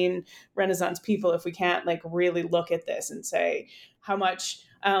between Renaissance people if we can't really look at this and say how much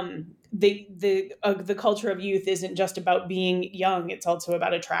the culture of youth isn't just about being young. It's also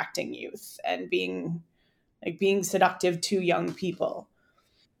about attracting youth and being seductive to young people.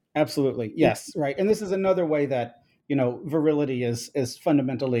 Absolutely. Yes. Right. And this is another way that, virility is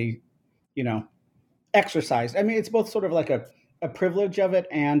fundamentally, exercised. I mean, it's both sort of like a privilege of it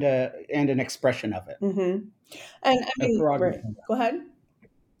and an expression of it. Mm-hmm. And I mean, go ahead.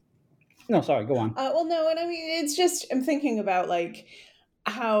 No, sorry, go on. Well, no. And I mean, it's just, I'm thinking about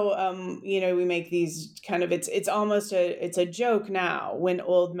how, we make these kind of, it's almost it's a joke now when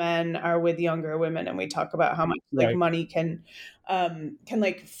old men are with younger women and we talk about how much Right. money can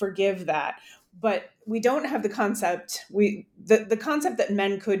forgive that. But we don't have the concept, the concept that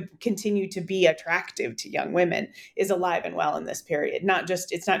men could continue to be attractive to young women is alive and well in this period.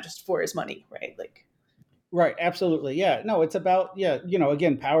 It's not just for his money, right? Right. Absolutely. Yeah. No, it's about,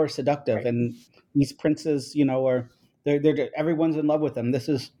 again, power is seductive, right. And these princes, they're everyone's in love with them. This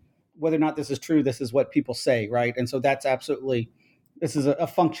is, whether or not this is true, this is what people say. Right. And so this is a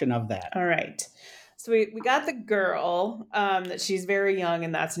function of that. All right. So we got the girl, that she's very young,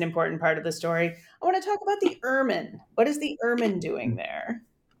 and that's an important part of the story. I want to talk about the ermine. What is the ermine doing there?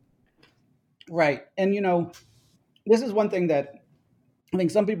 Right. And, this is one thing that I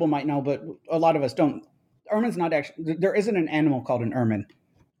think some people might know, but a lot of us don't. Ermine's not actually, there isn't an animal called an ermine.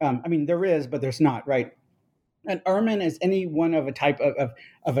 I mean, there is, but there's not, right? An ermine is any one of a type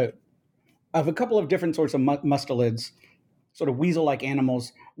of a couple of different sorts of mustelids, sort of weasel-like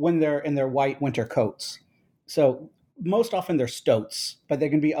animals when they're in their white winter coats. So most often they're stoats, but they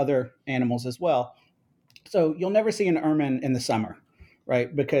can be other animals as well. So you'll never see an ermine in the summer,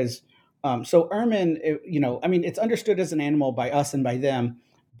 right? Because so ermine, it's understood as an animal by us and by them,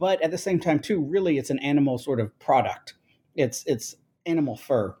 but at the same time too, really it's an animal sort of product. It's animal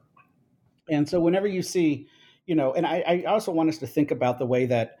fur. And so whenever you see, and I also want us to think about the way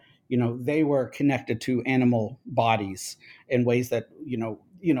that, they were connected to animal bodies in ways that,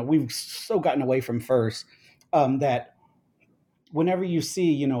 we've so gotten away from furs that whenever you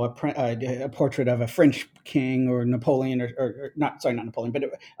see, a portrait of a French king or Napoleon, or not Napoleon, but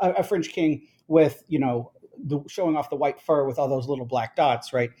a French king with, showing off the white fur with all those little black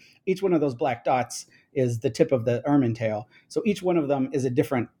dots, right? Each one of those black dots is the tip of the ermine tail. So each one of them is a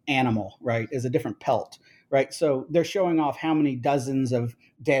different animal, right? Is a different pelt, right? So they're showing off how many dozens of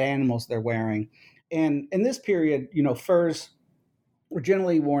dead animals they're wearing. And in this period, furs were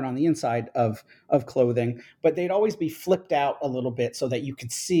generally worn on the inside of clothing, but they'd always be flipped out a little bit so that you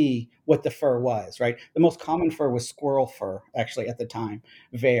could see what the fur was, right? The most common fur was squirrel fur, actually, at the time,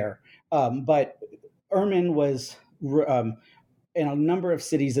 vair. But ermine was, in a number of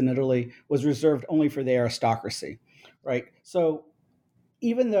cities in Italy, was reserved only for the aristocracy, right? So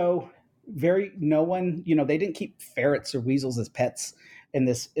even though no one, they didn't keep ferrets or weasels as pets in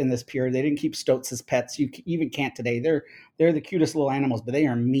this period. They didn't keep stoats as pets. You even can't today. They're the cutest little animals, but they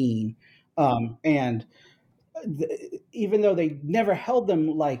are mean. And even though they never held them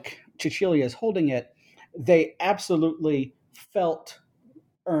like Cecilia is holding it, they absolutely felt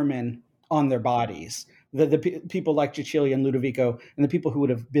ermine on their bodies. The people like Cecilia and Ludovico and the people who would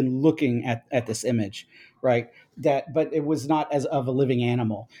have been looking at this image, right? But it was not as of a living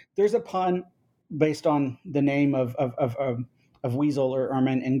animal. There's a pun based on the name of weasel or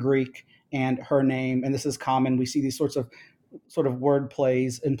ermine in Greek and her name, and this is common. We see these sort of word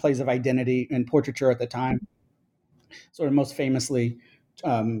plays and plays of identity and portraiture at the time. Sort of most famously,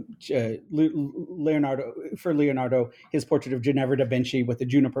 Leonardo, his portrait of Ginevra da Benci with the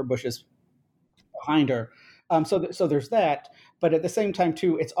juniper bushes behind her. So there's that, but at the same time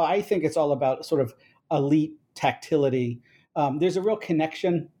too, I think it's all about sort of elite tactility. There's a real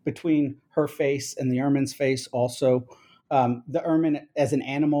connection between her face and the ermine's face also. The ermine as an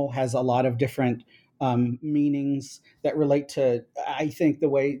animal has a lot of different meanings that relate to, I think, the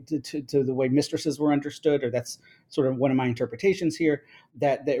way to the way mistresses were understood, or that's sort of one of my interpretations here,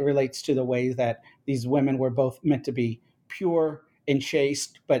 that relates to the way that these women were both meant to be pure and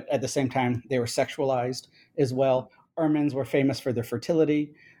chaste, but at the same time they were sexualized as well. Ermines were famous for their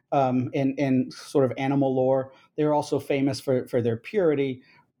fertility in sort of animal lore. They were also famous for their purity.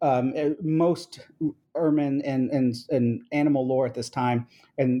 Most ermine and animal lore at this time,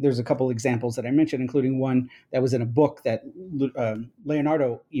 and there's a couple examples that I mentioned, including one that was in a book that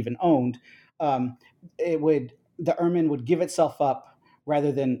Leonardo even owned. The ermine would give itself up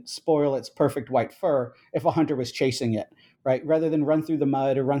rather than spoil its perfect white fur if a hunter was chasing it, right? Rather than run through the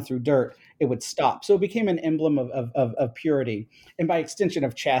mud or run through dirt, it would stop. So it became an emblem of purity, and by extension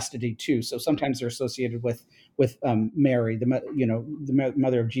of chastity too. So sometimes they're associated with Mary, the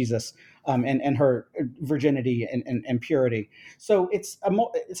mother of Jesus, and her virginity and purity. So it's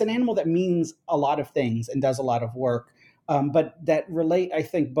an animal that means a lot of things and does a lot of work, but that relate, I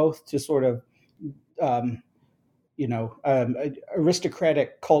think, both to sort of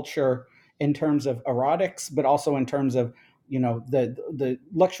aristocratic culture in terms of erotics, but also in terms of the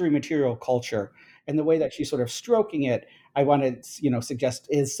luxury material culture, and the way that she's sort of stroking it. I want to suggest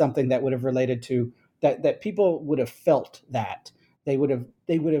is something that would have related to that people would have felt that they would have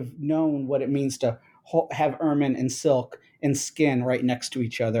known what it means to have ermine and silk and skin right next to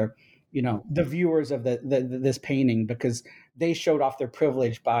each other. The viewers of this painting, because they showed off their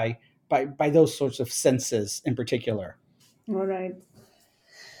privilege by those sorts of senses in particular. All right.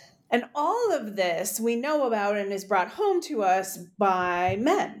 And all of this we know about and is brought home to us by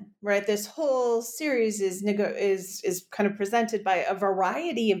men, right? This whole series is kind of presented by a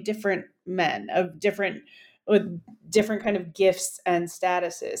variety of different men with different kind of gifts and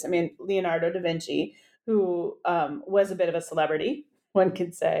statuses. I mean, Leonardo da Vinci, who was a bit of a celebrity, one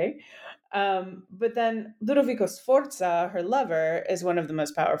could say. But then Ludovico Sforza, her lover, is one of the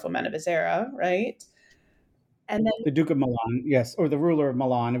most powerful men of his era, right? And then the Duke of Milan, yes, or the ruler of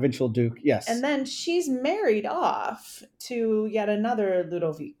Milan, eventual Duke, yes. And then she's married off to yet another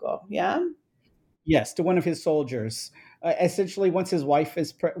Ludovico, yeah? Yes, to one of his soldiers. Essentially, once his wife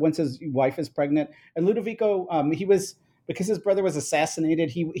is pregnant, and Ludovico, because his brother was assassinated,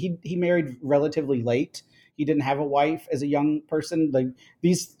 he married relatively late. He didn't have a wife as a young person.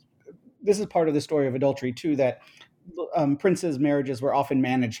 This is part of the story of adultery too, that princes' marriages were often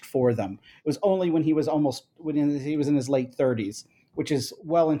managed for them. It was only when he was in his late 30s, which is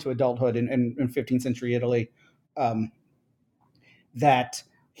well into adulthood in 15th century Italy, that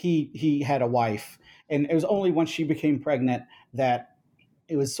he had a wife. And it was only once she became pregnant that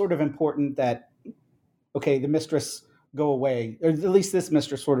it was sort of important that, okay, the mistress go away, or at least this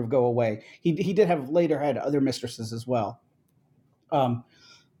mistress sort of go away. He did have later had other mistresses as well.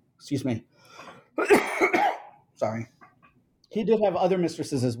 Excuse me. Sorry. He did have other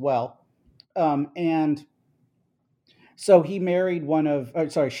mistresses as well. And so he married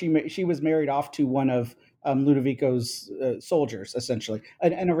she was married off to one of Ludovico's soldiers, essentially,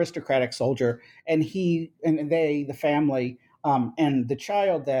 an aristocratic soldier. And the family, and the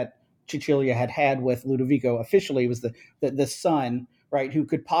child that Cecilia had with Ludovico officially was the son, right, who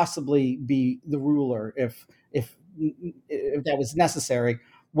could possibly be the ruler if that was necessary,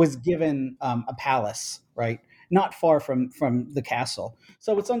 was given a palace, right, not far from the castle.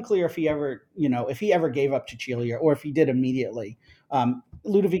 So it's unclear if he ever gave up Cecilia or if he did immediately.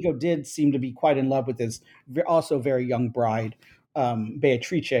 Ludovico did seem to be quite in love with his also very young bride,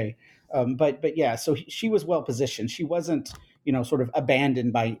 Beatrice. But yeah, so she was well positioned. She wasn't, sort of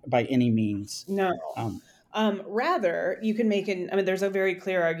abandoned by any means. No. Rather, you can make there's a very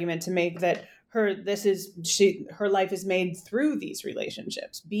clear argument to make that her life is made through these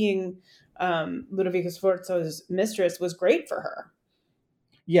relationships. Being Ludovico Sforzo's mistress was great for her.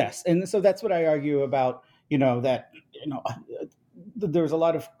 Yes, and so that's what I argue about. There's a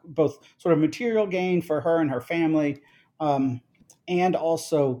lot of both sort of material gain for her and her family, and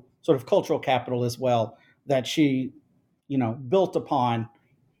also sort of cultural capital as well that she, built upon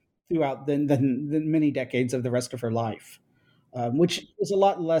throughout the many decades of the rest of her life, which is a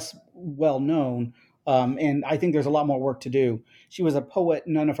lot less well known. And I think there's a lot more work to do. She was a poet.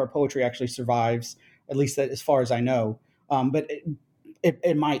 None of her poetry actually survives, at least as far as I know. But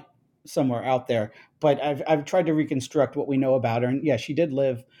it might somewhere out there. But I've tried to reconstruct what we know about her. And yeah, she did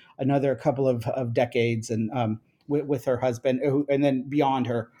live another couple of decades and with her husband, and then beyond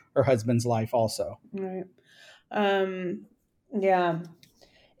her husband's life also. Right. Yeah.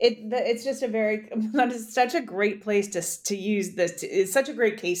 It's just that is such a great place to use this. It's such a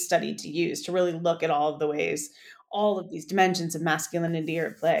great case study to use to really look at all of the ways, all of these dimensions of masculinity are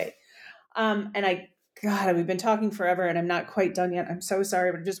at play. We've been talking forever and I'm not quite done yet. I'm so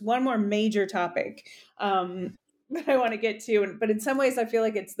sorry, but just one more major topic that I want to get to. But in some ways, I feel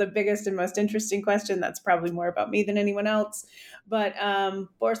like it's the biggest and most interesting question. That's probably more about me than anyone else. But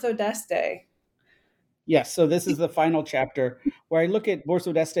Borso d'Este. Yes, so this is the final chapter where I look at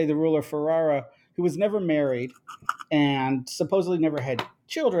Borso d'Este, the ruler Ferrara, who was never married and supposedly never had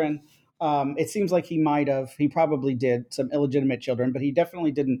children. It seems like he probably did some illegitimate children, but he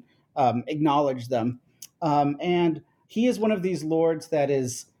definitely didn't acknowledge them. And he is one of these lords that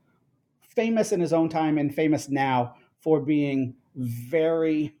is famous in his own time and famous now for being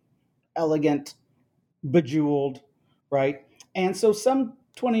very elegant, bejeweled, right? And so some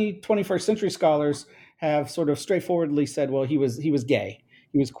 21st century scholars have sort of straightforwardly said, well, he was gay,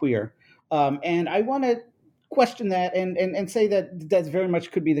 he was queer. And I want to question that and say that very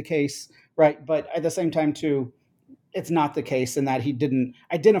much could be the case, right? But at the same time, too, it's not the case, in that he didn't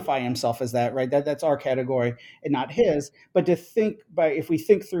identify himself as that, right? That's our category and not his. But if we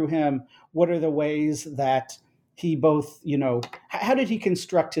think through him, what are the ways that he both, how did he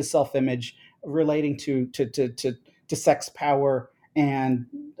construct his self-image relating to sex, power, and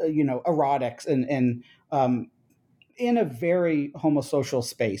erotics, and in a very homosocial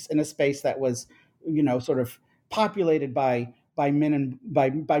space, in a space that was sort of populated by men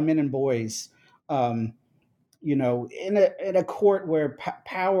and boys, in a court where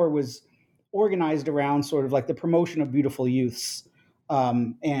power was organized around sort of like the promotion of beautiful youths,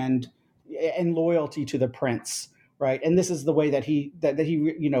 and loyalty to the prince, right? And this is the way that he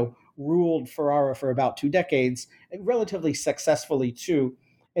ruled Ferrara for about 2 decades, relatively successfully too,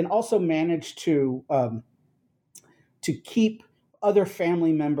 and also managed to keep other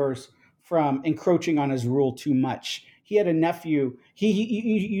family members from encroaching on his rule too much. He had a nephew. He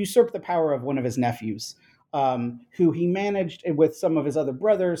usurped the power of one of his nephews, who he managed with some of his other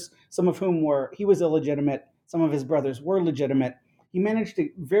brothers, some of whom he was illegitimate, some of his brothers were legitimate. He managed to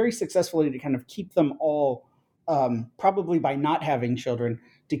very successfully to kind of keep them all, probably by not having children,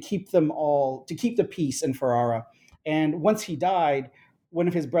 to keep the peace in Ferrara. And once he died, one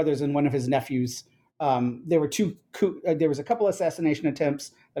of his brothers and one of his nephews, there was a couple assassination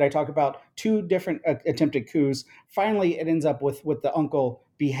attempts that I talk about, 2 different attempted coups. Finally, it ends up with the uncle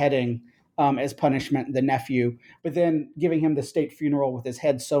beheading as punishment, the nephew, but then giving him the state funeral with his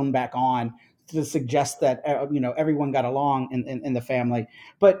head sewn back on to suggest that everyone got along in the family.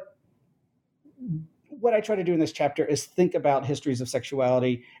 But what I try to do in this chapter is think about histories of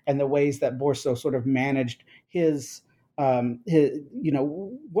sexuality and the ways that Borso sort of managed his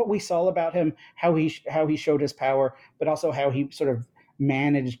what we saw about him, how he showed his power, but also how he sort of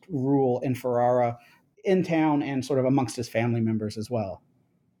managed rule in Ferrara, in town, and sort of amongst his family members as well.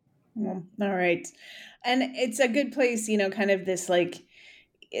 All right. And it's a good place, kind of this like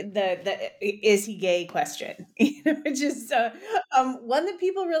the is he gay question, which is one that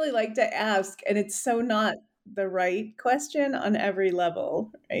people really like to ask, and it's so not the right question on every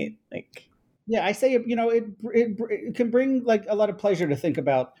level, right? Like, yeah, I say it can bring like a lot of pleasure to think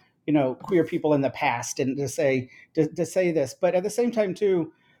about queer people in the past and to say this, but at the same time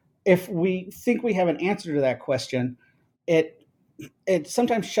too, if we think we have an answer to that question, it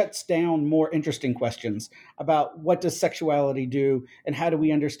sometimes shuts down more interesting questions about what does sexuality do and how do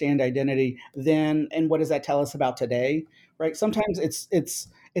we understand identity then, and what does that tell us about today, right? Sometimes it's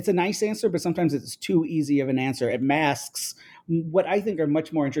a nice answer, but sometimes it's too easy of an answer. It masks what I think are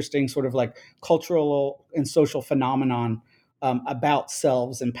much more interesting sort of like cultural and social phenomenon about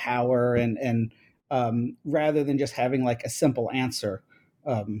selves and power, and rather than just having like a simple answer.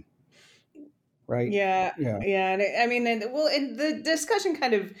 Right. Yeah. And and the discussion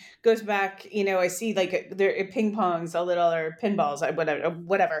kind of goes back, I see like there ping pongs a little, or pinballs,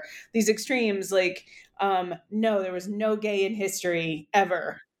 whatever, these extremes, like, no, there was no gay in history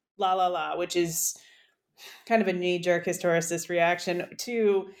ever, la, la, la, which is kind of a knee jerk historicist reaction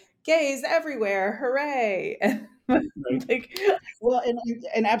to gays everywhere. Hooray. Right. Like, well,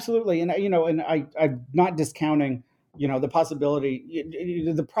 and absolutely. And, and I'm not discounting, the possibility,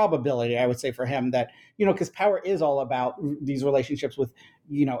 the probability, I would say, for him that, because power is all about these relationships with,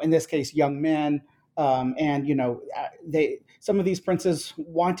 in this case, young men. And, some of these princes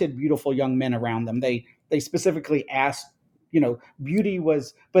wanted beautiful young men around them. They specifically asked, beauty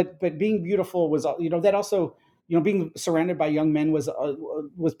was, but being beautiful was, that also, being surrounded by young men was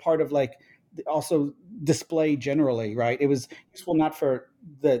part of like, also display generally, right? It was useful not for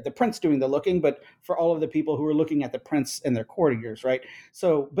the prince doing the looking, but for all of the people who were looking at the prince and their courtiers, right?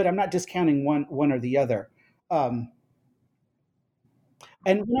 So, but I'm not discounting one or the other. And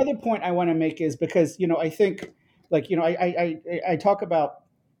another point I want to make is because, I think like, I talk about,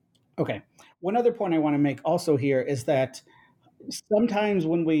 okay. One other point I want to make also here is that sometimes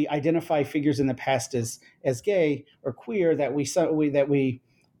when we identify figures in the past as gay or queer, that we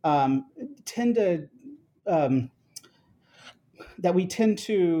tend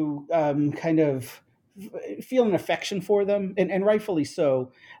to kind of feel an affection for them, and rightfully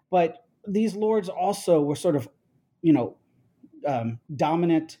so. But these lords also were sort of,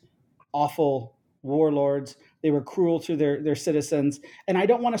 dominant, awful warlords. They were cruel to their citizens. And I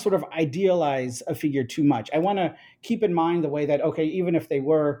don't want to sort of idealize a figure too much. I want to keep in mind the way that, okay, even if they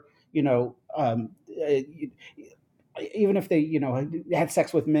were, even if they, had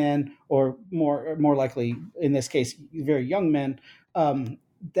sex with men, or more likely in this case, very young men,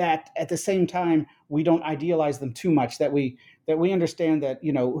 that at the same time we don't idealize them too much. That we understand that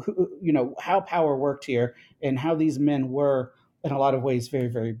how power worked here, and how these men were in a lot of ways very,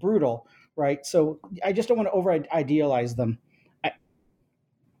 very brutal, right? So I just don't want to over idealize them.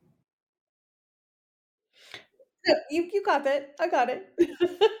 You got it. I got it.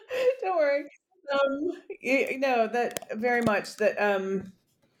 Don't worry. That very much that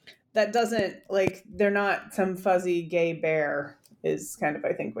doesn't, like, they're not some fuzzy gay bear is kind of,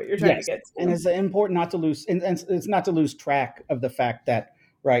 I think, what you're trying to get to. And it's important not to lose, and it's not to lose track of the fact that,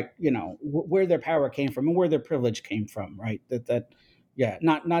 right, where their power came from and where their privilege came from, right?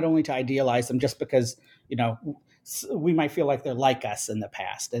 Not only to idealize them just because, we might feel like they're like us in the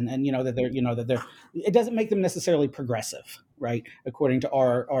past, and that they're it doesn't make them necessarily progressive, right? According to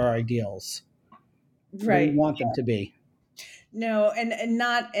our ideals. Right. We want them to be. No, and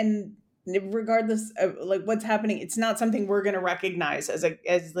not, and regardless of like what's happening, it's not something we're going to recognize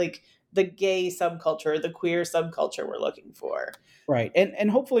as like the gay subculture, the queer subculture we're looking for. Right. And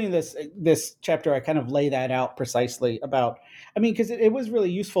hopefully in this chapter, I kind of lay that out precisely about, because it was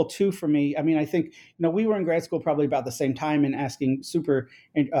really useful too for me. I think, we were in grad school probably about the same time and asking super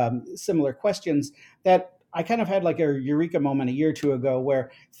similar questions, that I kind of had like a eureka moment a year or two ago,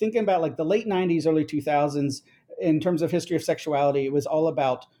 where thinking about like the late 90s, early 2000s, in terms of history of sexuality, it was all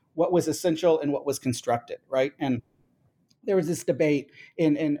about what was essential and what was constructed, right? And there was this debate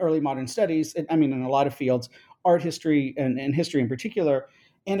in early modern studies, in a lot of fields, art history and history in particular.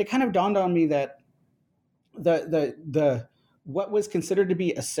 And it kind of dawned on me that the what was considered to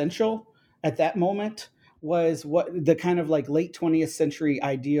be essential at that moment was what the kind of like late 20th century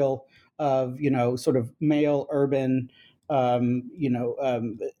ideal of, sort of male urban,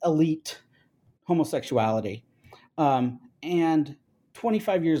 elite homosexuality. And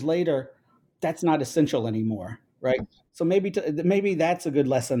 25 years later, that's not essential anymore, right? So maybe that's a good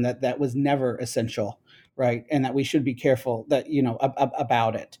lesson, that was never essential, right? And that we should be careful that,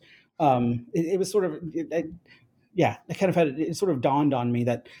 about it. It was sort of, yeah, it sort of dawned on me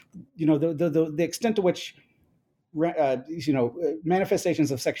that, the extent to which,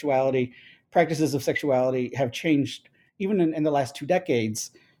 manifestations of sexuality, practices of sexuality have changed even in the last 2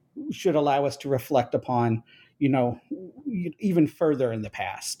 decades should allow us to reflect upon, even further in the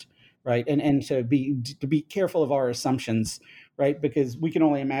past, right? And to be careful of our assumptions, right? Because we can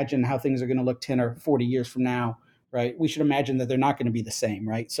only imagine how things are going to look 10 or 40 years from now, right? We should imagine that they're not going to be the same,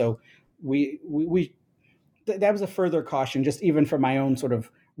 right? So that was a further caution, just even from my own sort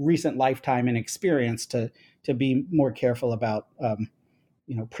of recent lifetime and experience, to be more careful about,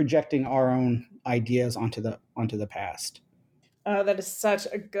 projecting our own ideas onto the past. That is such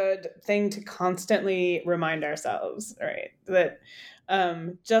a good thing to constantly remind ourselves, right? That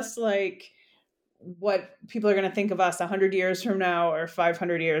just like what people are going to think of us 100 years from now or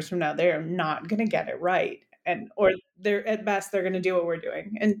 500 years from now, they're not going to get it right. Or they're, at best, they're going to do what we're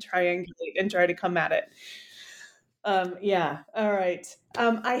doing and triangulate and try to come at it. Yeah. All right.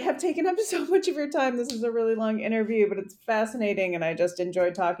 I have taken up so much of your time. This is a really long interview, but it's fascinating, and I just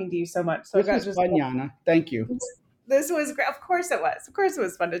enjoyed talking to you so much. So this was fun, Yana. Thank you. This was great. Of course it was. Of course it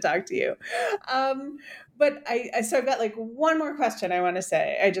was fun to talk to you. But so I've got like one more question I want to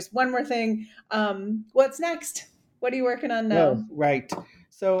say. One more thing. What's next? What are you working on now? Oh, right.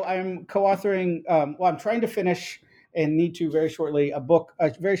 So I'm co-authoring. I'm trying to finish and need to very shortly a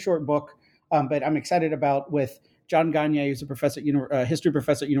very short book, but I'm excited about, with John Gagne, who's a history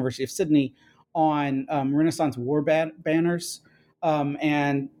professor at University of Sydney, on Renaissance war banners,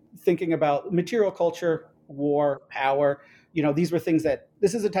 and thinking about material culture, war, power. These were things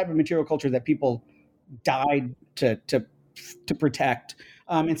this is a type of material culture that people died to protect,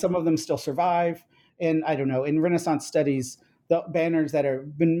 and some of them still survive. And I don't know, in Renaissance studies, the banners that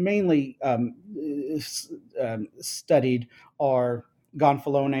have been mainly studied are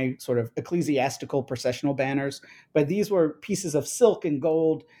gonfalone, sort of ecclesiastical processional banners, but these were pieces of silk and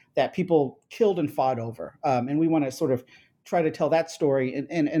gold that people killed and fought over, and we want to sort of try to tell that story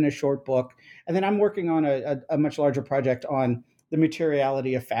in a short book. And then I'm working on a much larger project on the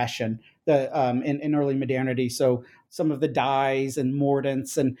materiality of fashion, in early modernity. So some of the dyes and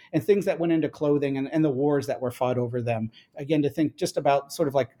mordants and things that went into clothing, and the wars that were fought over them. Again, to think just about sort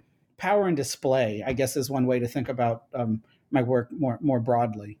of like power and display, I guess, is one way to think about my work more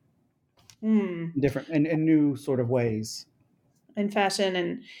broadly, different and new sort of ways. And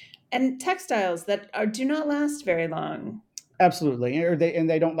fashion and textiles that do not last very long. Absolutely, and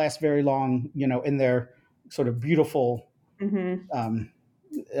they don't last very long, in their sort of beautiful, in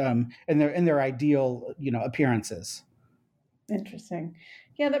their ideal, appearances. Interesting.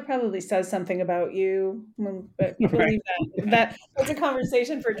 Yeah, that probably says something about you. But right. That's a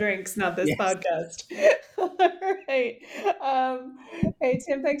conversation for drinks, not this podcast. All right. Hey,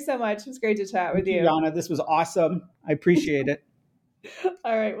 Tim, thanks so much. It was great to chat with you. Yana, this was awesome. I appreciate it.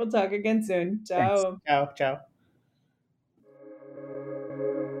 All right. We'll talk again soon. Ciao. Thanks. Ciao.